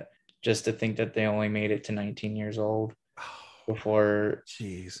 That just to think that they only made it to 19 years old before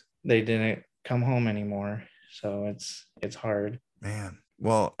Jeez, they didn't come home anymore. So it's hard. man.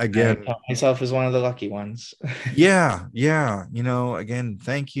 Well, I again, count myself as one of the lucky ones. yeah, again,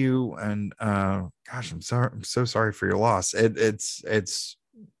 thank you. And gosh, I'm so sorry for your loss. It's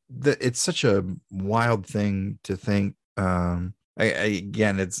such a wild thing to think.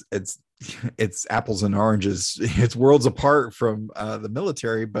 Again, it's apples and oranges. It's worlds apart from the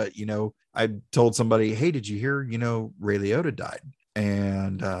military. But I told somebody, hey, did you hear Ray Liotta died?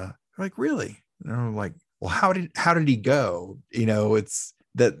 And like, really? And I'm like, well, how did he go? It's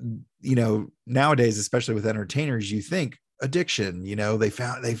that nowadays, especially with entertainers, you think addiction. They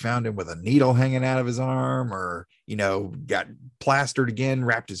found him with a needle hanging out of his arm, or got plastered again,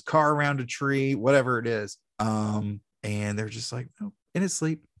 wrapped his car around a tree, whatever it is. And they're just like, no, in his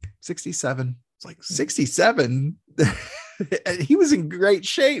sleep, 67. It's like 67. He was in great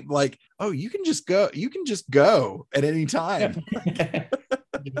shape. Like, oh, you can just go at any time.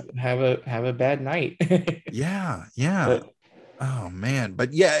 have a bad night. Yeah. But, Oh man.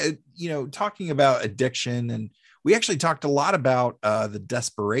 But yeah, talking about addiction, and we actually talked a lot about the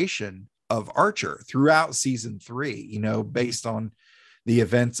desperation of Archer throughout season 3, based on the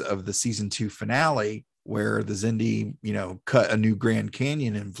events of the season 2 finale, where the Xindi, cut a new Grand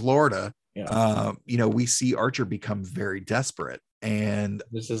Canyon in Florida. yeah. We see Archer become very desperate. And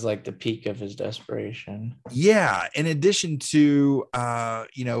This is like the peak of his desperation. yeah, in addition to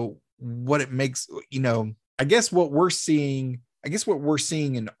what it makes, I guess what we're seeing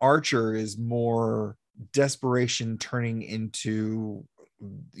in Archer is more desperation turning into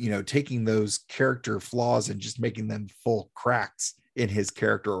taking those character flaws and just making them full cracks in his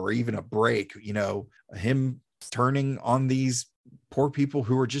character, or even a break, him turning on these poor people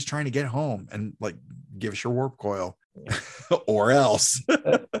who are just trying to get home and like, give us your warp coil. Or else.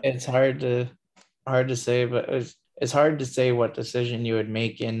 It's hard to say, but it's hard to say what decision you would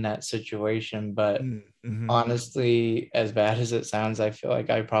make in that situation. But honestly, as bad as it sounds, I feel like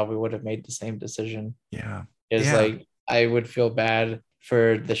I probably would have made the same decision. Yeah. It's like, I would feel bad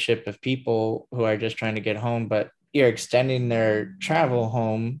for the ship of people who are just trying to get home, but you're extending their travel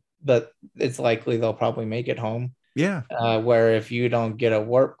home, but it's likely they'll probably make it home. Yeah. Where if you don't get a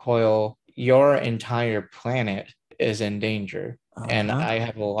warp coil, your entire planet is in danger. And I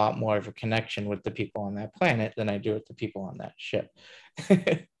have a lot more of a connection with the people on that planet than I do with the people on that ship.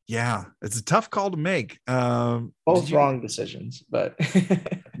 Yeah, it's a tough call to make. Both wrong decisions, but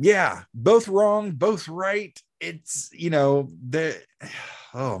yeah, both wrong, both right. It's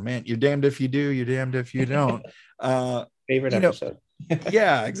oh man, you're damned if you do, you're damned if you don't. Favorite episode.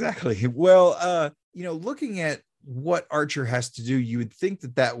 Yeah, exactly. Well, looking at what Archer has to do, you would think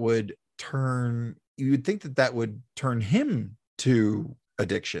that would turn him to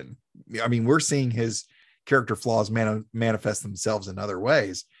addiction. I mean, we're seeing his character flaws manifest themselves in other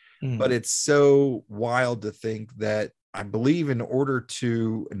ways, but it's so wild to think that, I believe, in order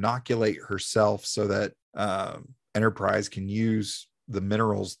to inoculate herself so that Enterprise can use the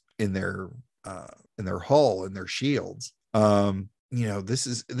minerals in their hull and their shields, this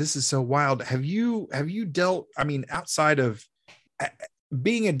is so wild. Have you dealt, I mean, outside of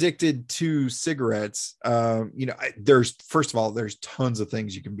being addicted to cigarettes, there's, first of all, there's tons of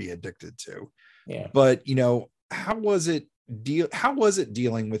things you can be addicted to. Yeah. But how was it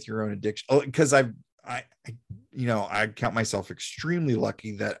dealing with your own addiction? Because I count myself extremely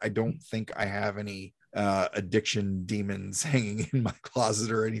lucky that I don't think I have any addiction demons hanging in my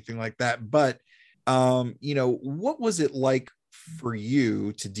closet or anything like that. But what was it like for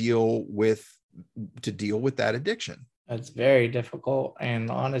you to deal with that addiction? It's very difficult, and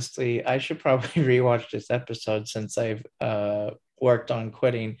honestly, I should probably rewatch this episode since I've worked on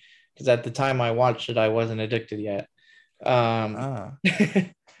quitting, because at the time I watched it, I wasn't addicted yet.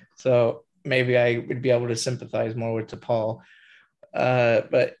 So maybe I would be able to sympathize more with T'Pol.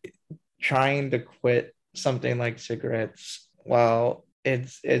 But trying to quit something like cigarettes, well,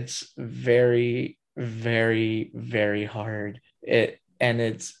 it's very, very, very hard.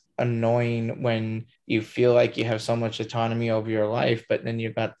 It's annoying when you feel like you have so much autonomy over your life, but then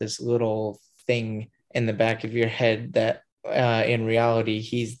you've got this little thing in the back of your head that in reality,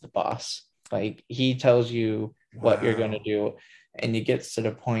 he's the boss. Like, he tells you what you're going to do, and it gets to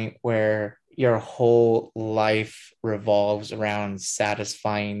the point where your whole life revolves around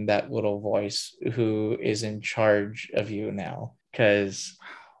satisfying that little voice who is in charge of you now. Because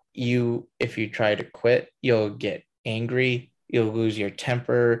if you try to quit, you'll get angry, you'll lose your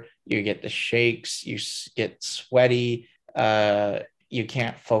temper, you get the shakes, you get sweaty, you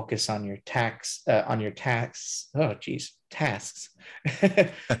can't focus on your tasks. Oh geez, tasks.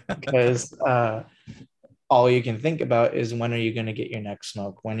 Because all you can think about is, when are you going to get your next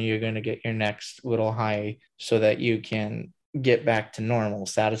smoke? When are you going to get your next little high, so that you can get back to normal,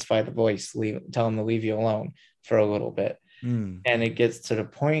 satisfy the voice, tell them to leave you alone for a little bit. And it gets to the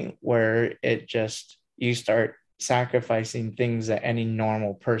point where you start sacrificing things that any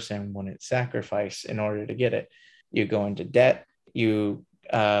normal person wouldn't sacrifice in order to get it. You go into debt, you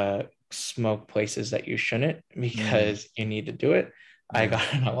smoke places that you shouldn't because you need to do it. I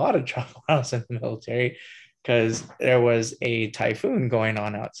got in a lot of trouble when I was in the military because there was a typhoon going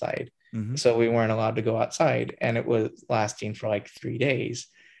on outside. So we weren't allowed to go outside, and it was lasting for like 3 days.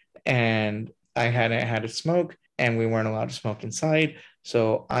 And I hadn't had a smoke, and we weren't allowed to smoke inside.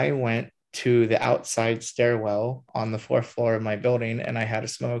 So I went to the outside stairwell on the 4th floor of my building, and I had a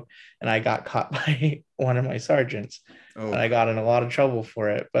smoke, and I got caught by one of my sergeants. And I got in a lot of trouble for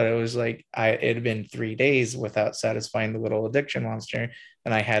it. But it was like, it had been 3 days without satisfying the little addiction monster,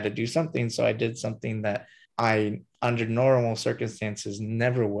 and I had to do something. So I did something that I, under normal circumstances,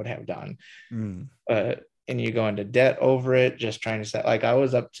 never would have done. And you go into debt over it, just trying to set, like, I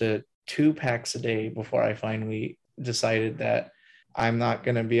was up to 2 packs a day before I finally decided that I'm not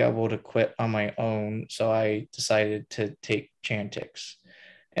going to be able to quit on my own. So I decided to take Chantix,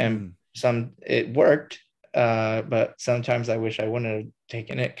 and it worked. But sometimes I wish I wouldn't have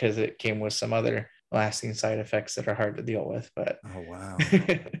taken it, because it came with some other lasting side effects that are hard to deal with. But oh wow.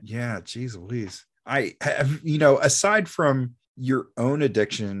 Yeah, geez Louise. I have, aside from your own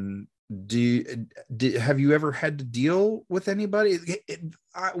addiction, have you ever had to deal with anybody?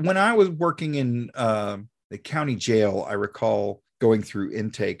 When I was working in the county jail, I recall going through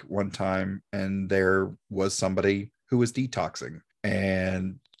intake one time, and there was somebody who was detoxing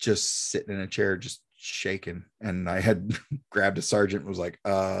and just sitting in a chair, just shaking. And I had grabbed a sergeant and was like,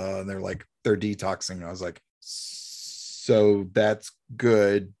 and they're like, they're detoxing. And I was like, so that's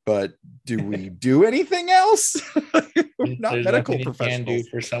good, but do we do anything else? We're not There's medical nothing professionals. you can do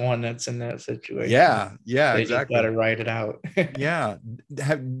for someone that's in that situation. Yeah, They exactly. Got to write it out. Yeah.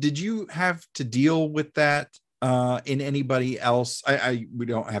 Did you have to deal with that in anybody else? We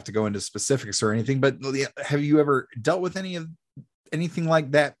don't have to go into specifics or anything, but have you ever dealt with anything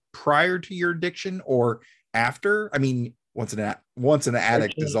like that prior to your addiction or after? I mean, once an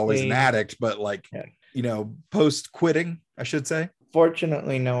addict is always an addict, but like, post quitting, I should say.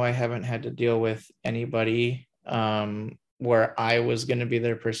 Fortunately, no, I haven't had to deal with anybody where I was going to be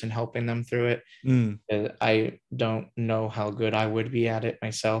their person helping them through it. I don't know how good I would be at it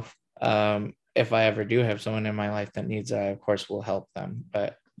myself. If I ever do have someone in my life that needs it, I, of course, will help them.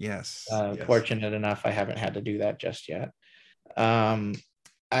 But yes. Fortunate enough, I haven't had to do that just yet.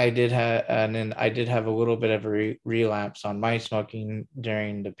 I did have a little bit of a relapse on my smoking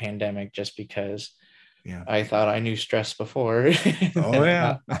during the pandemic, just because I thought I knew stress before. Oh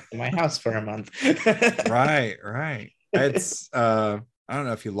yeah, in my house for a month. Right. It's I don't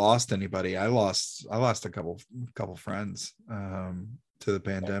know if you lost anybody. I lost a couple friends to the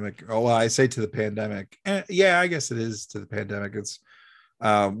pandemic. Oh, well, I say to the pandemic. Yeah, I guess it is to the pandemic. It's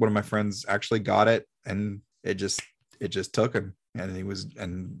one of my friends actually got it, and it just took him, and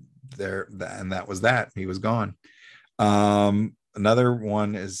that was that. He was gone. Another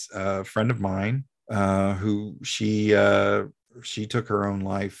one is a friend of mine who she took her own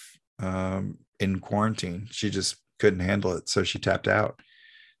life in quarantine. She just couldn't handle it, so she tapped out.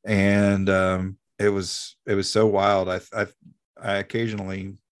 And it was so wild. I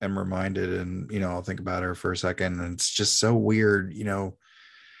occasionally am reminded, and I'll think about her for a second, and it's just so weird.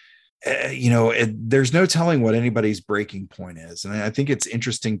 There's no telling what anybody's breaking point is, and I think it's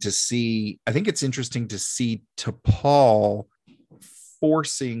interesting to see. T'Pol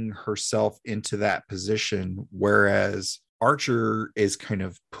forcing herself into that position, whereas Archer is kind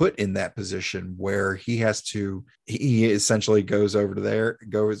of put in that position where he essentially goes over there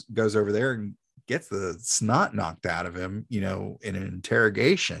and gets the snot knocked out of him, in an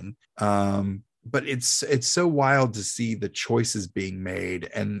interrogation. But it's so wild to see the choices being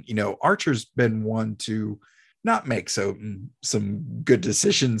made. And, Archer's been one to not make some good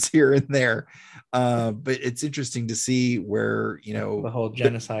decisions here and there. But it's interesting to see where, the whole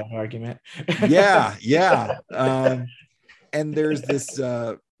genocide argument. Yeah. And there's this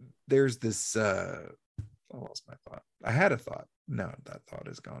I lost my thought. I had a thought. No, that thought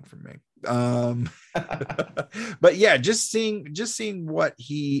is gone from me. But yeah, just seeing what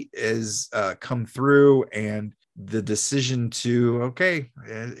he is come through, and the decision to, okay,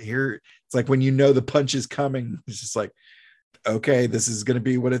 here, it's like when the punch is coming, it's just like, okay, this is going to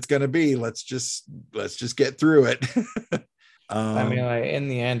be what it's going to be. Let's just get through it. I mean, like, in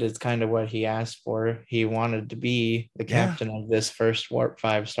the end, it's kind of what he asked for. He wanted to be the captain of this first Warp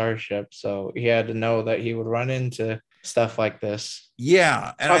 5 starship, so he had to know that he would run into stuff like this.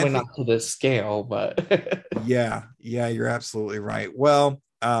 Yeah, and probably not to this scale, but yeah, you're absolutely right. Well,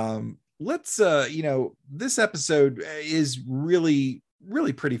 let's this episode is really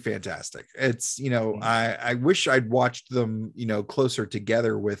pretty fantastic. It's I wish I'd watched them closer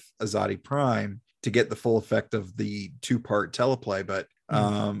together with Azati Prime to get the full effect of the 2-part teleplay, but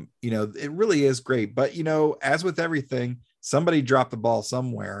it really is great. But as with everything, somebody dropped the ball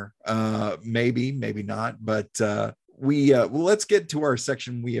somewhere. Maybe not, but let's get to our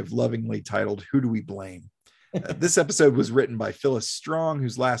section we have lovingly titled Who Do We Blame? This episode was written by Phyllis Strong,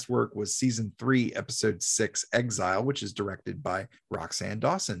 whose last work was season 3, episode 6, Exile, which is directed by Roxanne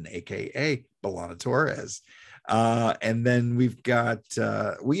Dawson, aka B'Elanna Torres. And then we've got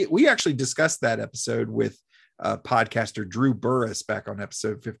we actually discussed that episode with podcaster Drew Burris back on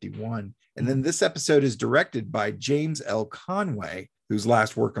episode 51. And then this episode is directed by James L. Conway, whose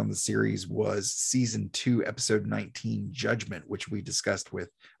last work on the series was season 2, episode 19, Judgment, which we discussed with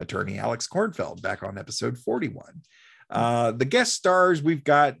attorney Alex Kornfeld back on episode 41. The guest stars we've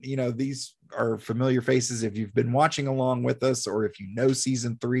got, these are familiar faces if you've been watching along with us, or if you know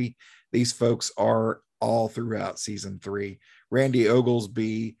season 3, these folks are all throughout season 3. Randy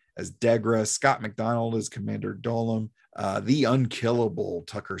Oglesby as Degra, Scott McDonald as Commander Dolam, the unkillable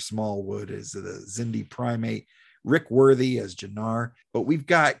Tucker Smallwood as the Xindi Primate, Rick Worthy as Jannar, but we've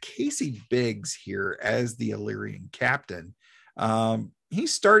got Casey Biggs here as the Illyrian captain. He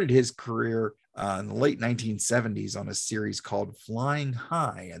started his career in the late 1970s on a series called Flying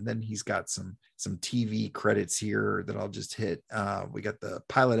High, and then he's got some TV credits here that I'll just hit. We got the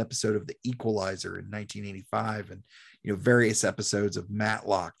pilot episode of The Equalizer in 1985, and various episodes of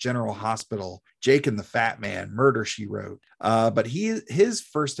Matlock, General Hospital, Jake and the Fat Man, Murder, She Wrote. But his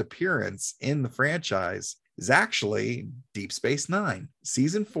first appearance in the franchise is actually Deep Space Nine,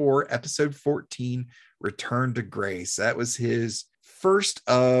 season 4, episode 14, Return to Grace. That was his first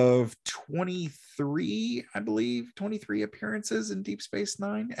of 23, I believe, 23 appearances in Deep Space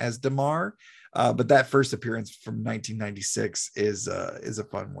Nine as Damar. But that first appearance from 1996 is a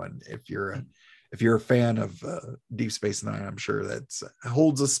fun one. If you're a fan of Deep Space Nine, I'm sure that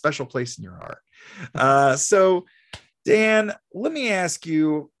holds a special place in your heart. So, Dan, let me ask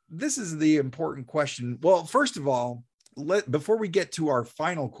you, this is the important question. Well, first of all, before we get to our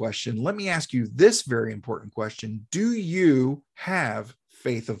final question, let me ask you this very important question. Do you have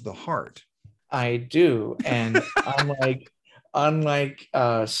faith of the heart? I do. And unlike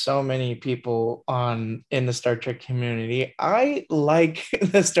so many people in the Star Trek community, I like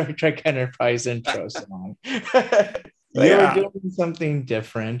the Star Trek Enterprise intro song. They were doing something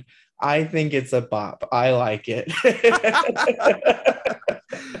different. I think it's a bop. I like it.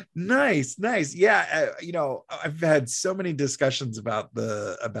 Nice. Yeah. I've had so many discussions about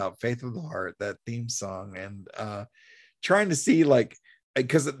Faith of the Heart, that theme song, and trying to see,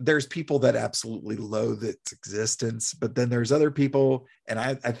 because there's people that absolutely loathe its existence, but then there's other people, and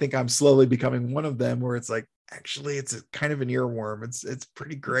I think I'm slowly becoming one of them, where it's like, actually, it's kind of an earworm. It's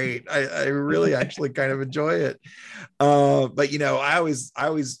pretty great. I really actually kind of enjoy it. But I always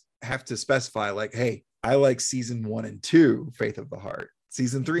have to specify, hey, I like season 1 and 2, Faith of the Heart.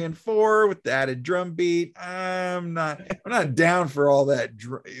 Season 3 and 4 with the added drum beat, I'm not down for all that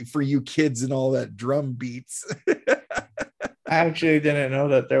for you kids and all that drum beats. I actually didn't know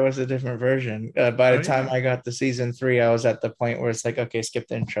that there was a different version. By the time I got to season 3, I was at the point where it's like, okay, skip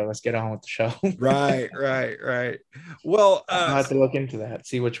the intro. Let's get on with the show. Right. Well, I'll have to look into that,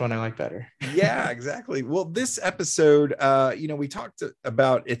 see which one I like better. Yeah, exactly. Well, this episode, we talked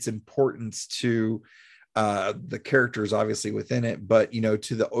about its importance to the characters obviously within it, but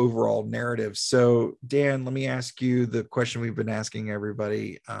to the overall narrative. So Dan, let me ask you the question we've been asking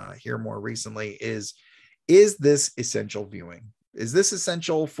everybody here more recently: is this essential viewing? Is this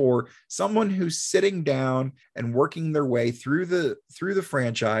essential for someone who's sitting down and working their way through the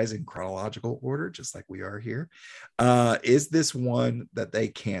franchise in chronological order, just like we are here? Is this one that they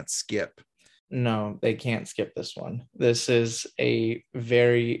can't skip? No, they can't skip this one. This is a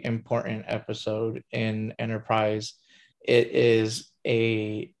very important episode in Enterprise. It is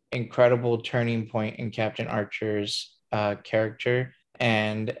a incredible turning point in Captain Archer's character,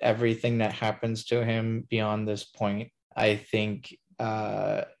 and everything that happens to him beyond this point, I think,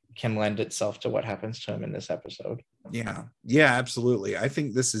 can lend itself to what happens to him in this episode. Yeah, absolutely. I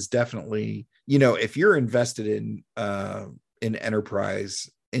think this is definitely, if you're invested in Enterprise,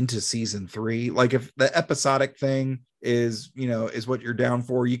 into season 3. Like if the episodic thing is, is what you're down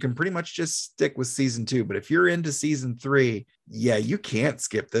for, you can pretty much just stick with season 2. But if you're into season 3, yeah, you can't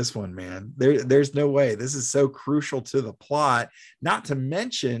skip this one, man. There's no way. This is so crucial to the plot. Not to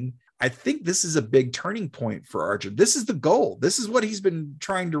mention, I think this is a big turning point for Archer. This is the goal. This is what he's been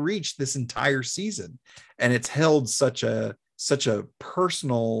trying to reach this entire season. And it's held such a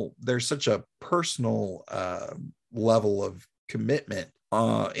personal level of commitment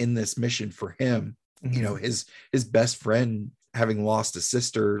in this mission for him. His best friend having lost a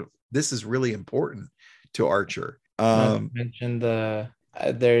sister. This is really important to Archer. Mentioned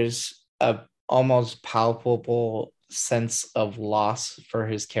there's a almost palpable sense of loss for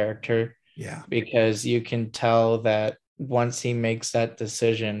his character. Yeah, because you can tell that once he makes that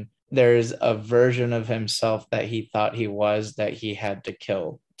decision, there's a version of himself that he thought he was that he had to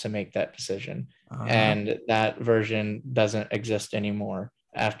kill to make that decision. And that version doesn't exist anymore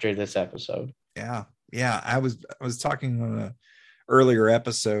after this episode. Yeah. I was talking on an earlier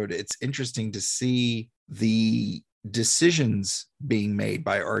episode. It's interesting to see the decisions being made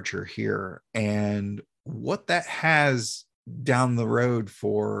by Archer here and what that has down the road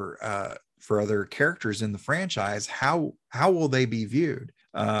for other characters in the franchise. How will they be viewed?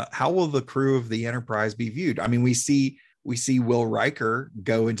 How will the crew of the Enterprise be viewed? I mean, we see Will Riker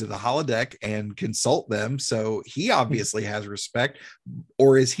go into the holodeck and consult them, so he obviously has respect.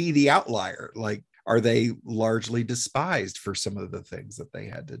 Or is he the outlier? Like, are they largely despised for some of the things that they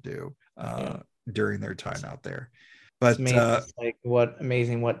had to do during their time out there? But it's like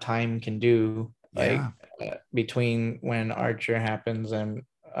amazing what time can do. Like between when Archer happens and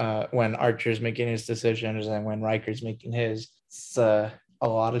when Archer's making his decisions and when Riker's making his, it's a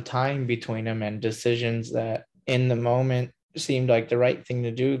lot of time between them, and decisions that in the moment seemed like the right thing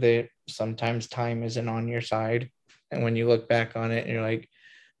to do, that sometimes time isn't on your side. And when you look back on it and you're like,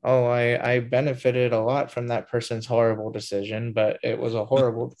 oh, I benefited a lot from that person's horrible decision, but it was a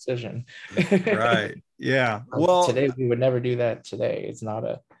horrible decision. Right. Yeah. Well, today we would never do that. Today it's not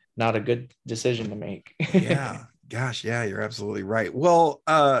a good decision to make. Yeah. Gosh, yeah, you're absolutely right. Well,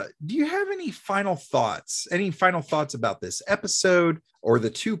 do you have any final thoughts? Any final thoughts about this episode or the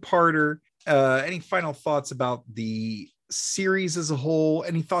two-parter? Any final thoughts about the series as a whole?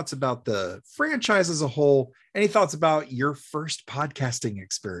 Any thoughts about the franchise as a whole? Any thoughts about your first podcasting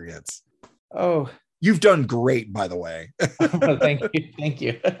experience? Oh, you've done great, by the way. Thank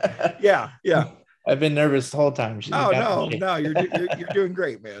you. Yeah. I've been nervous the whole time. No, you're doing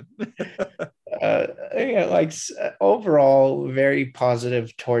great, man. Overall, very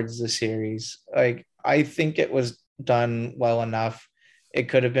positive towards the series. Like, I think it was done well enough. It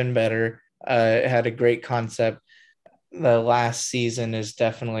could have been better. It had a great concept. The last season is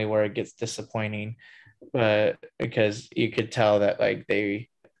definitely where it gets disappointing, but because you could tell that like they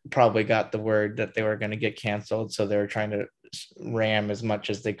probably got the word that they were going to get canceled, so they were trying to ram as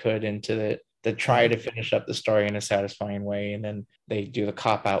much as they could into it to try to finish up the story in a satisfying way. And then they do the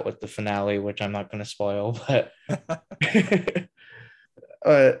cop out with the finale, which I'm not going to spoil, but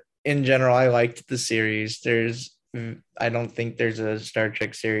in general, I liked the series. I don't think there's a Star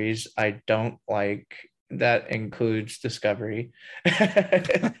Trek series I don't like that includes Discovery.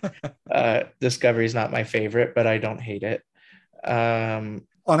 Discovery is not my favorite, but I don't hate it.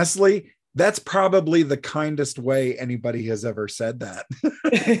 Honestly, that's probably the kindest way anybody has ever said that.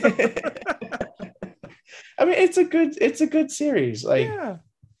 I mean, it's a good series. Like,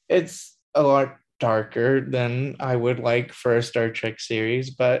 it's a lot darker than I would like for a Star Trek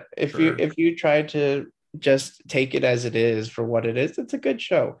series, but if you try to just take it as it is for what it is, it's a good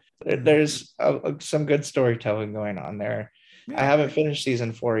show. There's some good storytelling going on there. I haven't finished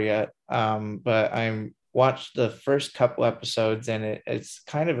season 4 yet, but I'm watched the first couple episodes, and it's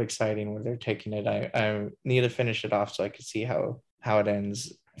kind of exciting where they're taking it. I need to finish it off so I can see how it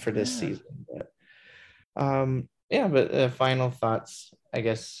ends for this season. But final thoughts, I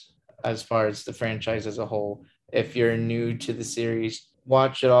guess, as far as the franchise as a whole. If you're new to the series,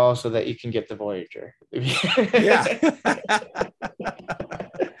 watch it all so that you can get the Voyager.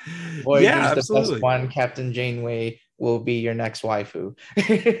 Voyager's the best one. Captain Janeway will be your next waifu.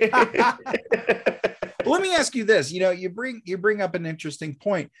 Let me ask you this. You bring up an interesting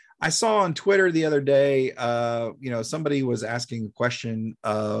point. I saw on Twitter the other day, somebody was asking a question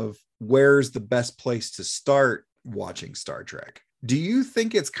of where's the best place to start watching Star Trek. Do you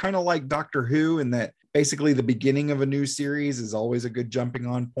think it's kind of like Doctor Who in that basically the beginning of a new series is always a good jumping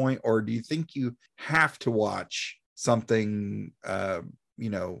on point? Or do you think you have to watch something, have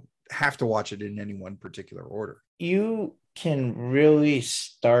to watch it in any one particular order? You can really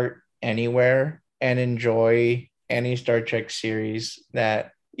start anywhere and enjoy any Star Trek series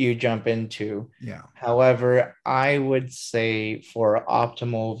that you jump into. Yeah. However, I would say for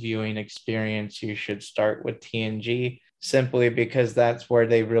optimal viewing experience, you should start with TNG, simply because that's where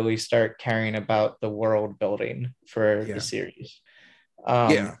they really start caring about the world building for Yeah. the series.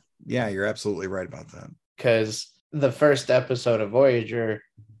 Yeah, you're absolutely right about that. Because the first episode of Voyager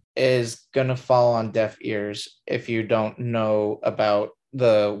is going to fall on deaf ears if you don't know about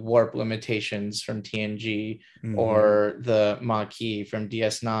the warp limitations from TNG or the Maquis from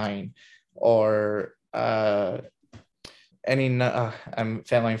DS9 or I'm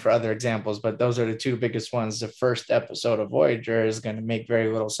failing for other examples, but those are the two biggest ones. The first episode of Voyager is going to make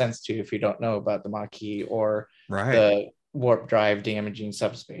very little sense to you if you don't know about the Maquis or the warp drive damaging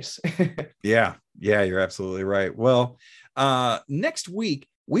subspace. Yeah, you're absolutely right. Well, next week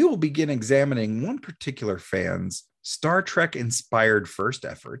we will begin examining one particular fan's Star Trek inspired first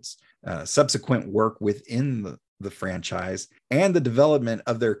efforts, subsequent work within the franchise, and the development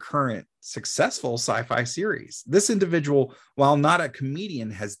of their current successful sci-fi series. This individual, while not a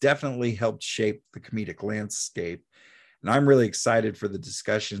comedian, has definitely helped shape the comedic landscape. And I'm really excited for the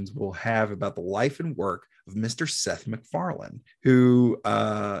discussions we'll have about the life and work of Mr. Seth MacFarlane, who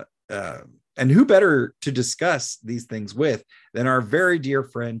better to discuss these things with than our very dear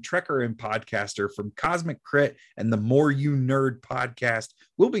friend, Trekker and podcaster from Cosmic Crit and the More You Nerd podcast.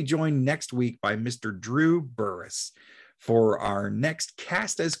 We'll be joined next week by Mr. Drew Burris for our next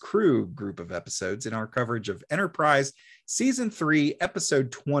Cast as Crew group of episodes in our coverage of Enterprise Season 3,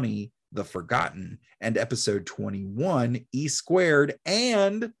 Episode 20, The Forgotten, and Episode 21, E Squared,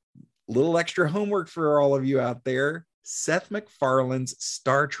 and little extra homework for all of you out there, Seth MacFarlane's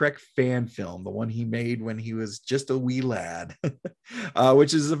Star Trek fan film, the one he made when he was just a wee lad,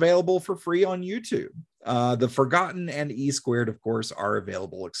 which is available for free on YouTube. The Forgotten and E Squared, of course, are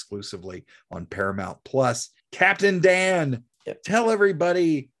available exclusively on Paramount Plus. Captain Dan, tell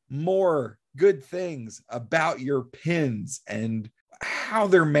everybody more good things about your pins and how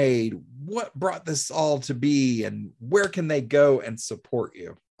they're made, what brought this all to be, and where can they go and support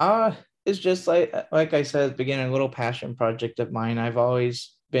you? It's just like I said at the beginning, a little passion project of mine. I've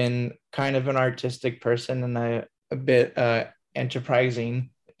always been kind of an artistic person and a bit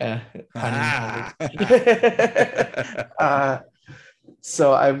enterprising.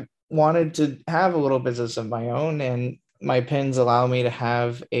 So I wanted to have a little business of my own, and my pins allow me to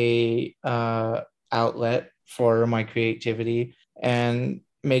have a outlet for my creativity. And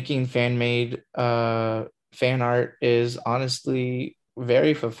making fan-made fan art is honestly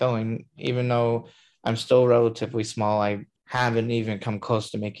very fulfilling. Even though I'm still relatively small, I haven't even come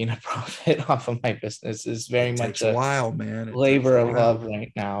close to making a profit off of my business. It's very much a while, man. Labor of love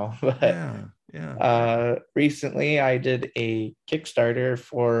right now. But recently I did a Kickstarter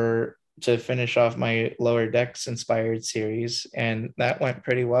to finish off my Lower Decks inspired series, and that went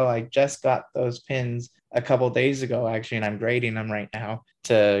pretty well. I just got those pins a couple days ago, actually, and I'm grading them right now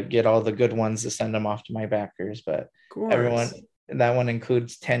to get all the good ones to send them off to my backers. But that one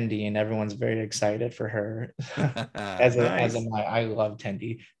includes Tendi, and everyone's very excited for her. I love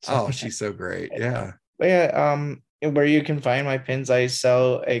Tendi. So, she's so great. Yeah. But where you can find my pins, I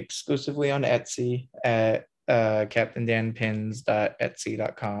sell exclusively on Etsy at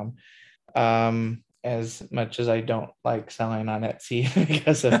captaindanpins.etsy.com. As much as I don't like selling on Etsy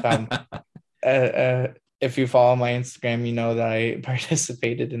because of if you follow my Instagram, you know that I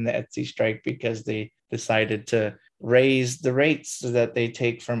participated in the Etsy strike because they decided to raise the rates that they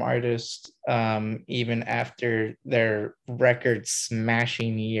take from artists even after their record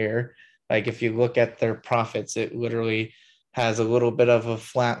smashing year. Like if you look at their profits, it literally has a little bit of a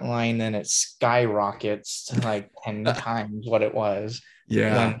flat line and it skyrockets to like 10 times what it was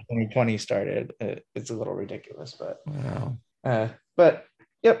when 2020 started. It's a little ridiculous, but wow. But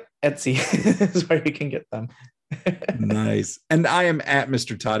yep, Etsy is where you can get them. Nice. And I am at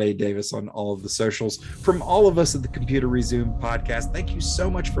Mr. Todd A. Davis on all of the socials. From all of us at the Computer Resume podcast, thank you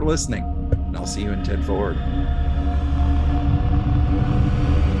so much for listening, and I'll see you in 10 Forward.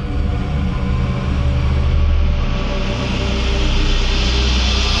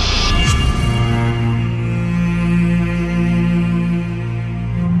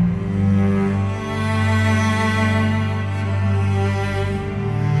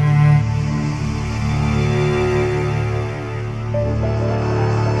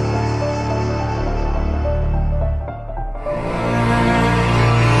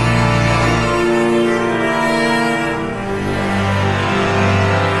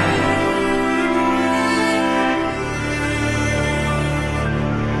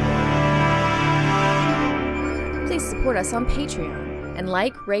 On Patreon and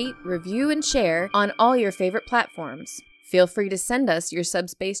like, rate, review, and share on all your favorite platforms. Feel free to send us your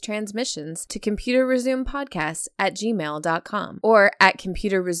subspace transmissions to computerresumepodcast@gmail.com or at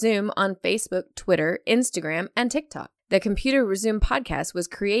Computer Resume on Facebook, Twitter, Instagram, and TikTok. The Computer Resume podcast was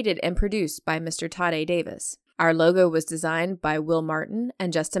created and produced by Mr. Todd A. Davis. Our logo was designed by Will Martin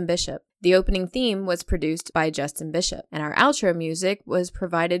and Justin Bishop. The opening theme was produced by Justin Bishop, and our outro music was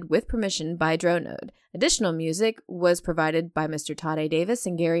provided with permission by Dronode. Additional music was provided by Mr. Todd A. Davis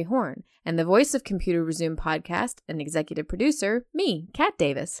and Gary Horn, and the voice of Computer Resume podcast and executive producer, me, Kat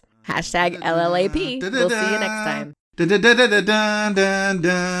Davis. Hashtag LLAP. We'll see you next time.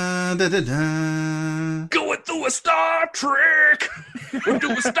 Going through a Star Trek. We're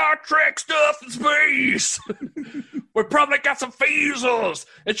doing Star Trek stuff in space. We probably got some phasers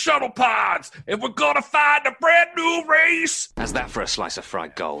and shuttle pods, and we're gonna find a brand new race. How's that for a slice of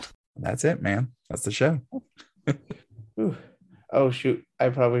fried gold? That's it, man. That's the show. Oh shoot! I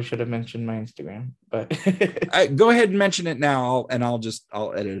probably should have mentioned my Instagram, but Go ahead and mention it now,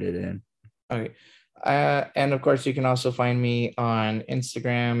 I'll edit it in. Okay. And of course, you can also find me on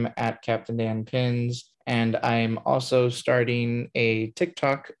Instagram at Captain Dan Pins, and I'm also starting a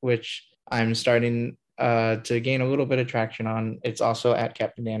TikTok, which I'm starting to gain a little bit of traction on. It's also at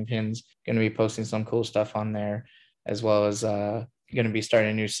Captain Dan Pins. Going to be posting some cool stuff on there, as well as going to be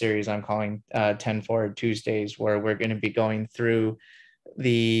starting a new series I'm calling 10 Forward Tuesdays, where we're going to be going through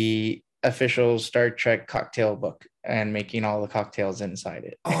the official Star Trek cocktail book and making all the cocktails inside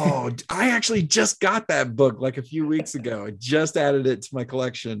it. Oh, I actually just got that book like a few weeks ago. I just added it to my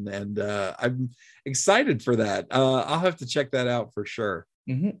collection, and I'm excited for that. I'll have to check that out for sure.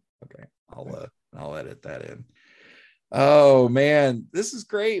 Mm-hmm. Okay, I'll edit that in. Oh man, this is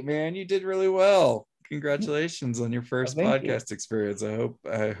great, man. You did really well. Congratulations on your first podcast experience. I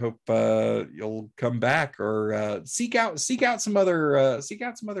hope you'll come back or seek out some other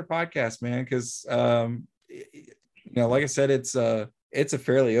podcasts, man. Because like I said, it's a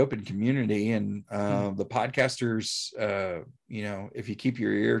fairly open community, and the podcasters, if you keep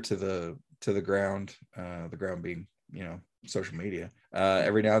your ear to the ground, the ground being social media,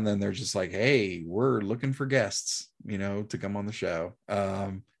 every now and then they're just like, hey, we're looking for guests, to come on the show.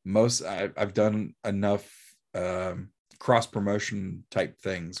 I've done enough cross promotion type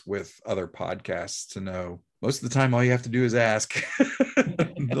things with other podcasts to know most of the time all you have to do is ask.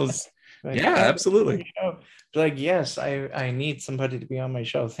 Yeah, absolutely. Like, yes, I need somebody to be on my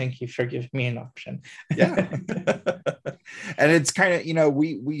show. Thank you for giving me an option. Yeah. And it's kind of,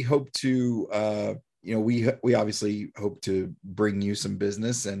 we hope to we obviously hope to bring you some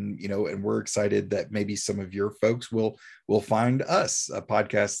business, and and we're excited that maybe some of your folks will find us a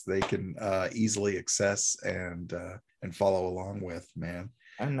podcast they can easily access and follow along with, man.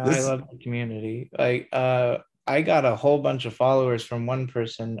 I know. I love the community. Like I got a whole bunch of followers from one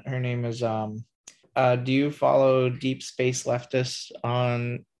person. Her name is do you follow Deep Space Leftist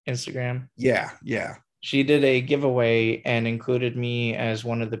on Instagram? Yeah. She did a giveaway and included me as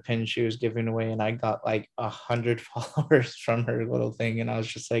one of the pins she was giving away, and I got like 100 followers from her little thing, and I was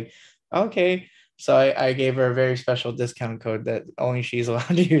just like, okay. So I gave her a very special discount code that only she's allowed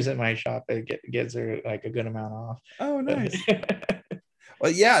to use at my shop. It gets her like a good amount off. Oh, nice.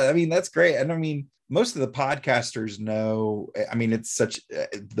 Well, yeah, I mean, that's great. And I mean, most of the podcasters know, I mean, it's such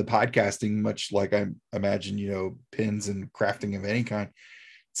the podcasting, much like I imagine, pins and crafting of any kind.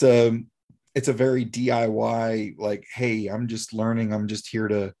 It's a very DIY, like, hey, I'm just learning. I'm just here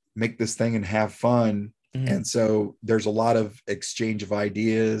to make this thing and have fun. Mm-hmm. And so there's a lot of exchange of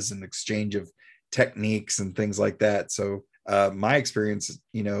ideas and exchange of techniques and things like that. So my experience,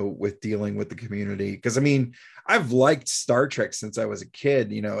 with dealing with the community, because I mean, I've liked Star Trek since I was a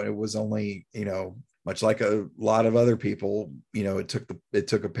kid, and it was only, much like a lot of other people, it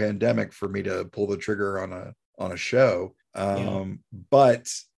took a pandemic for me to pull the trigger on a show.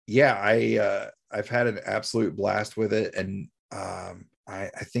 But yeah, I've had an absolute blast with it. And I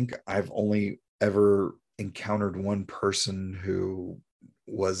think I've only ever encountered one person who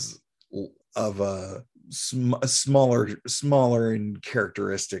was of a smaller in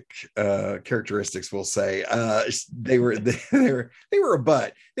characteristics, we'll say. They were a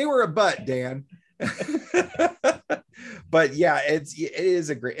butt. They were a butt, Dan. But yeah, it's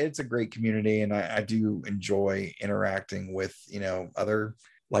a great community, and I do enjoy interacting with other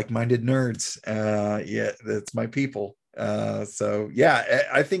like-minded nerds. Yeah, that's my people. So yeah,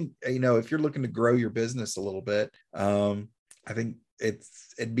 I think if you're looking to grow your business a little bit, I think it'd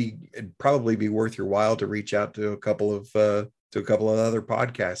probably be worth your while to reach out to a couple of other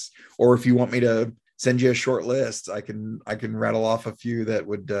podcasts. Or if you want me to send you a short list, I can rattle off a few that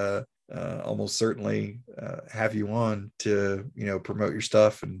would almost certainly have you on to promote your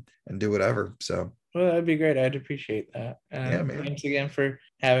stuff and do whatever. So Well, that'd be great. I'd appreciate that. Yeah, man. Thanks again for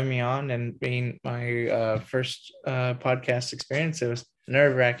having me on and being my first podcast experience. It was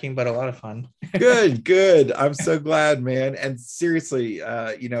nerve-wracking, but a lot of fun. Good. I'm so glad, man. And seriously,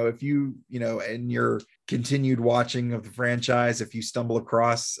 if you in your continued watching of the franchise, if you stumble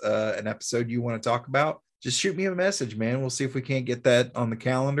across an episode you want to talk about, just shoot me a message, man. We'll see if we can't get that on the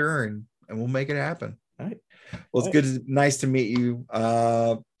calendar and we'll make it happen. All right. Well, it's nice to meet you.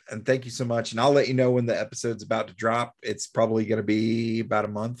 And thank you so much. And I'll let you know when the episode's about to drop. It's probably going to be about a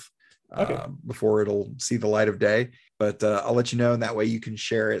month before it'll see the light of day. But I'll let you know, and that way you can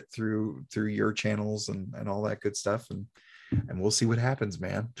share it through your channels and all that good stuff. And we'll see what happens,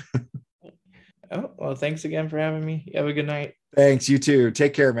 man. Oh, well, thanks again for having me. You have a good night. Thanks. You too.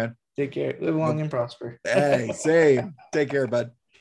 Take care, man. Take care. Live long and prosper. Hey, same. Take care, bud.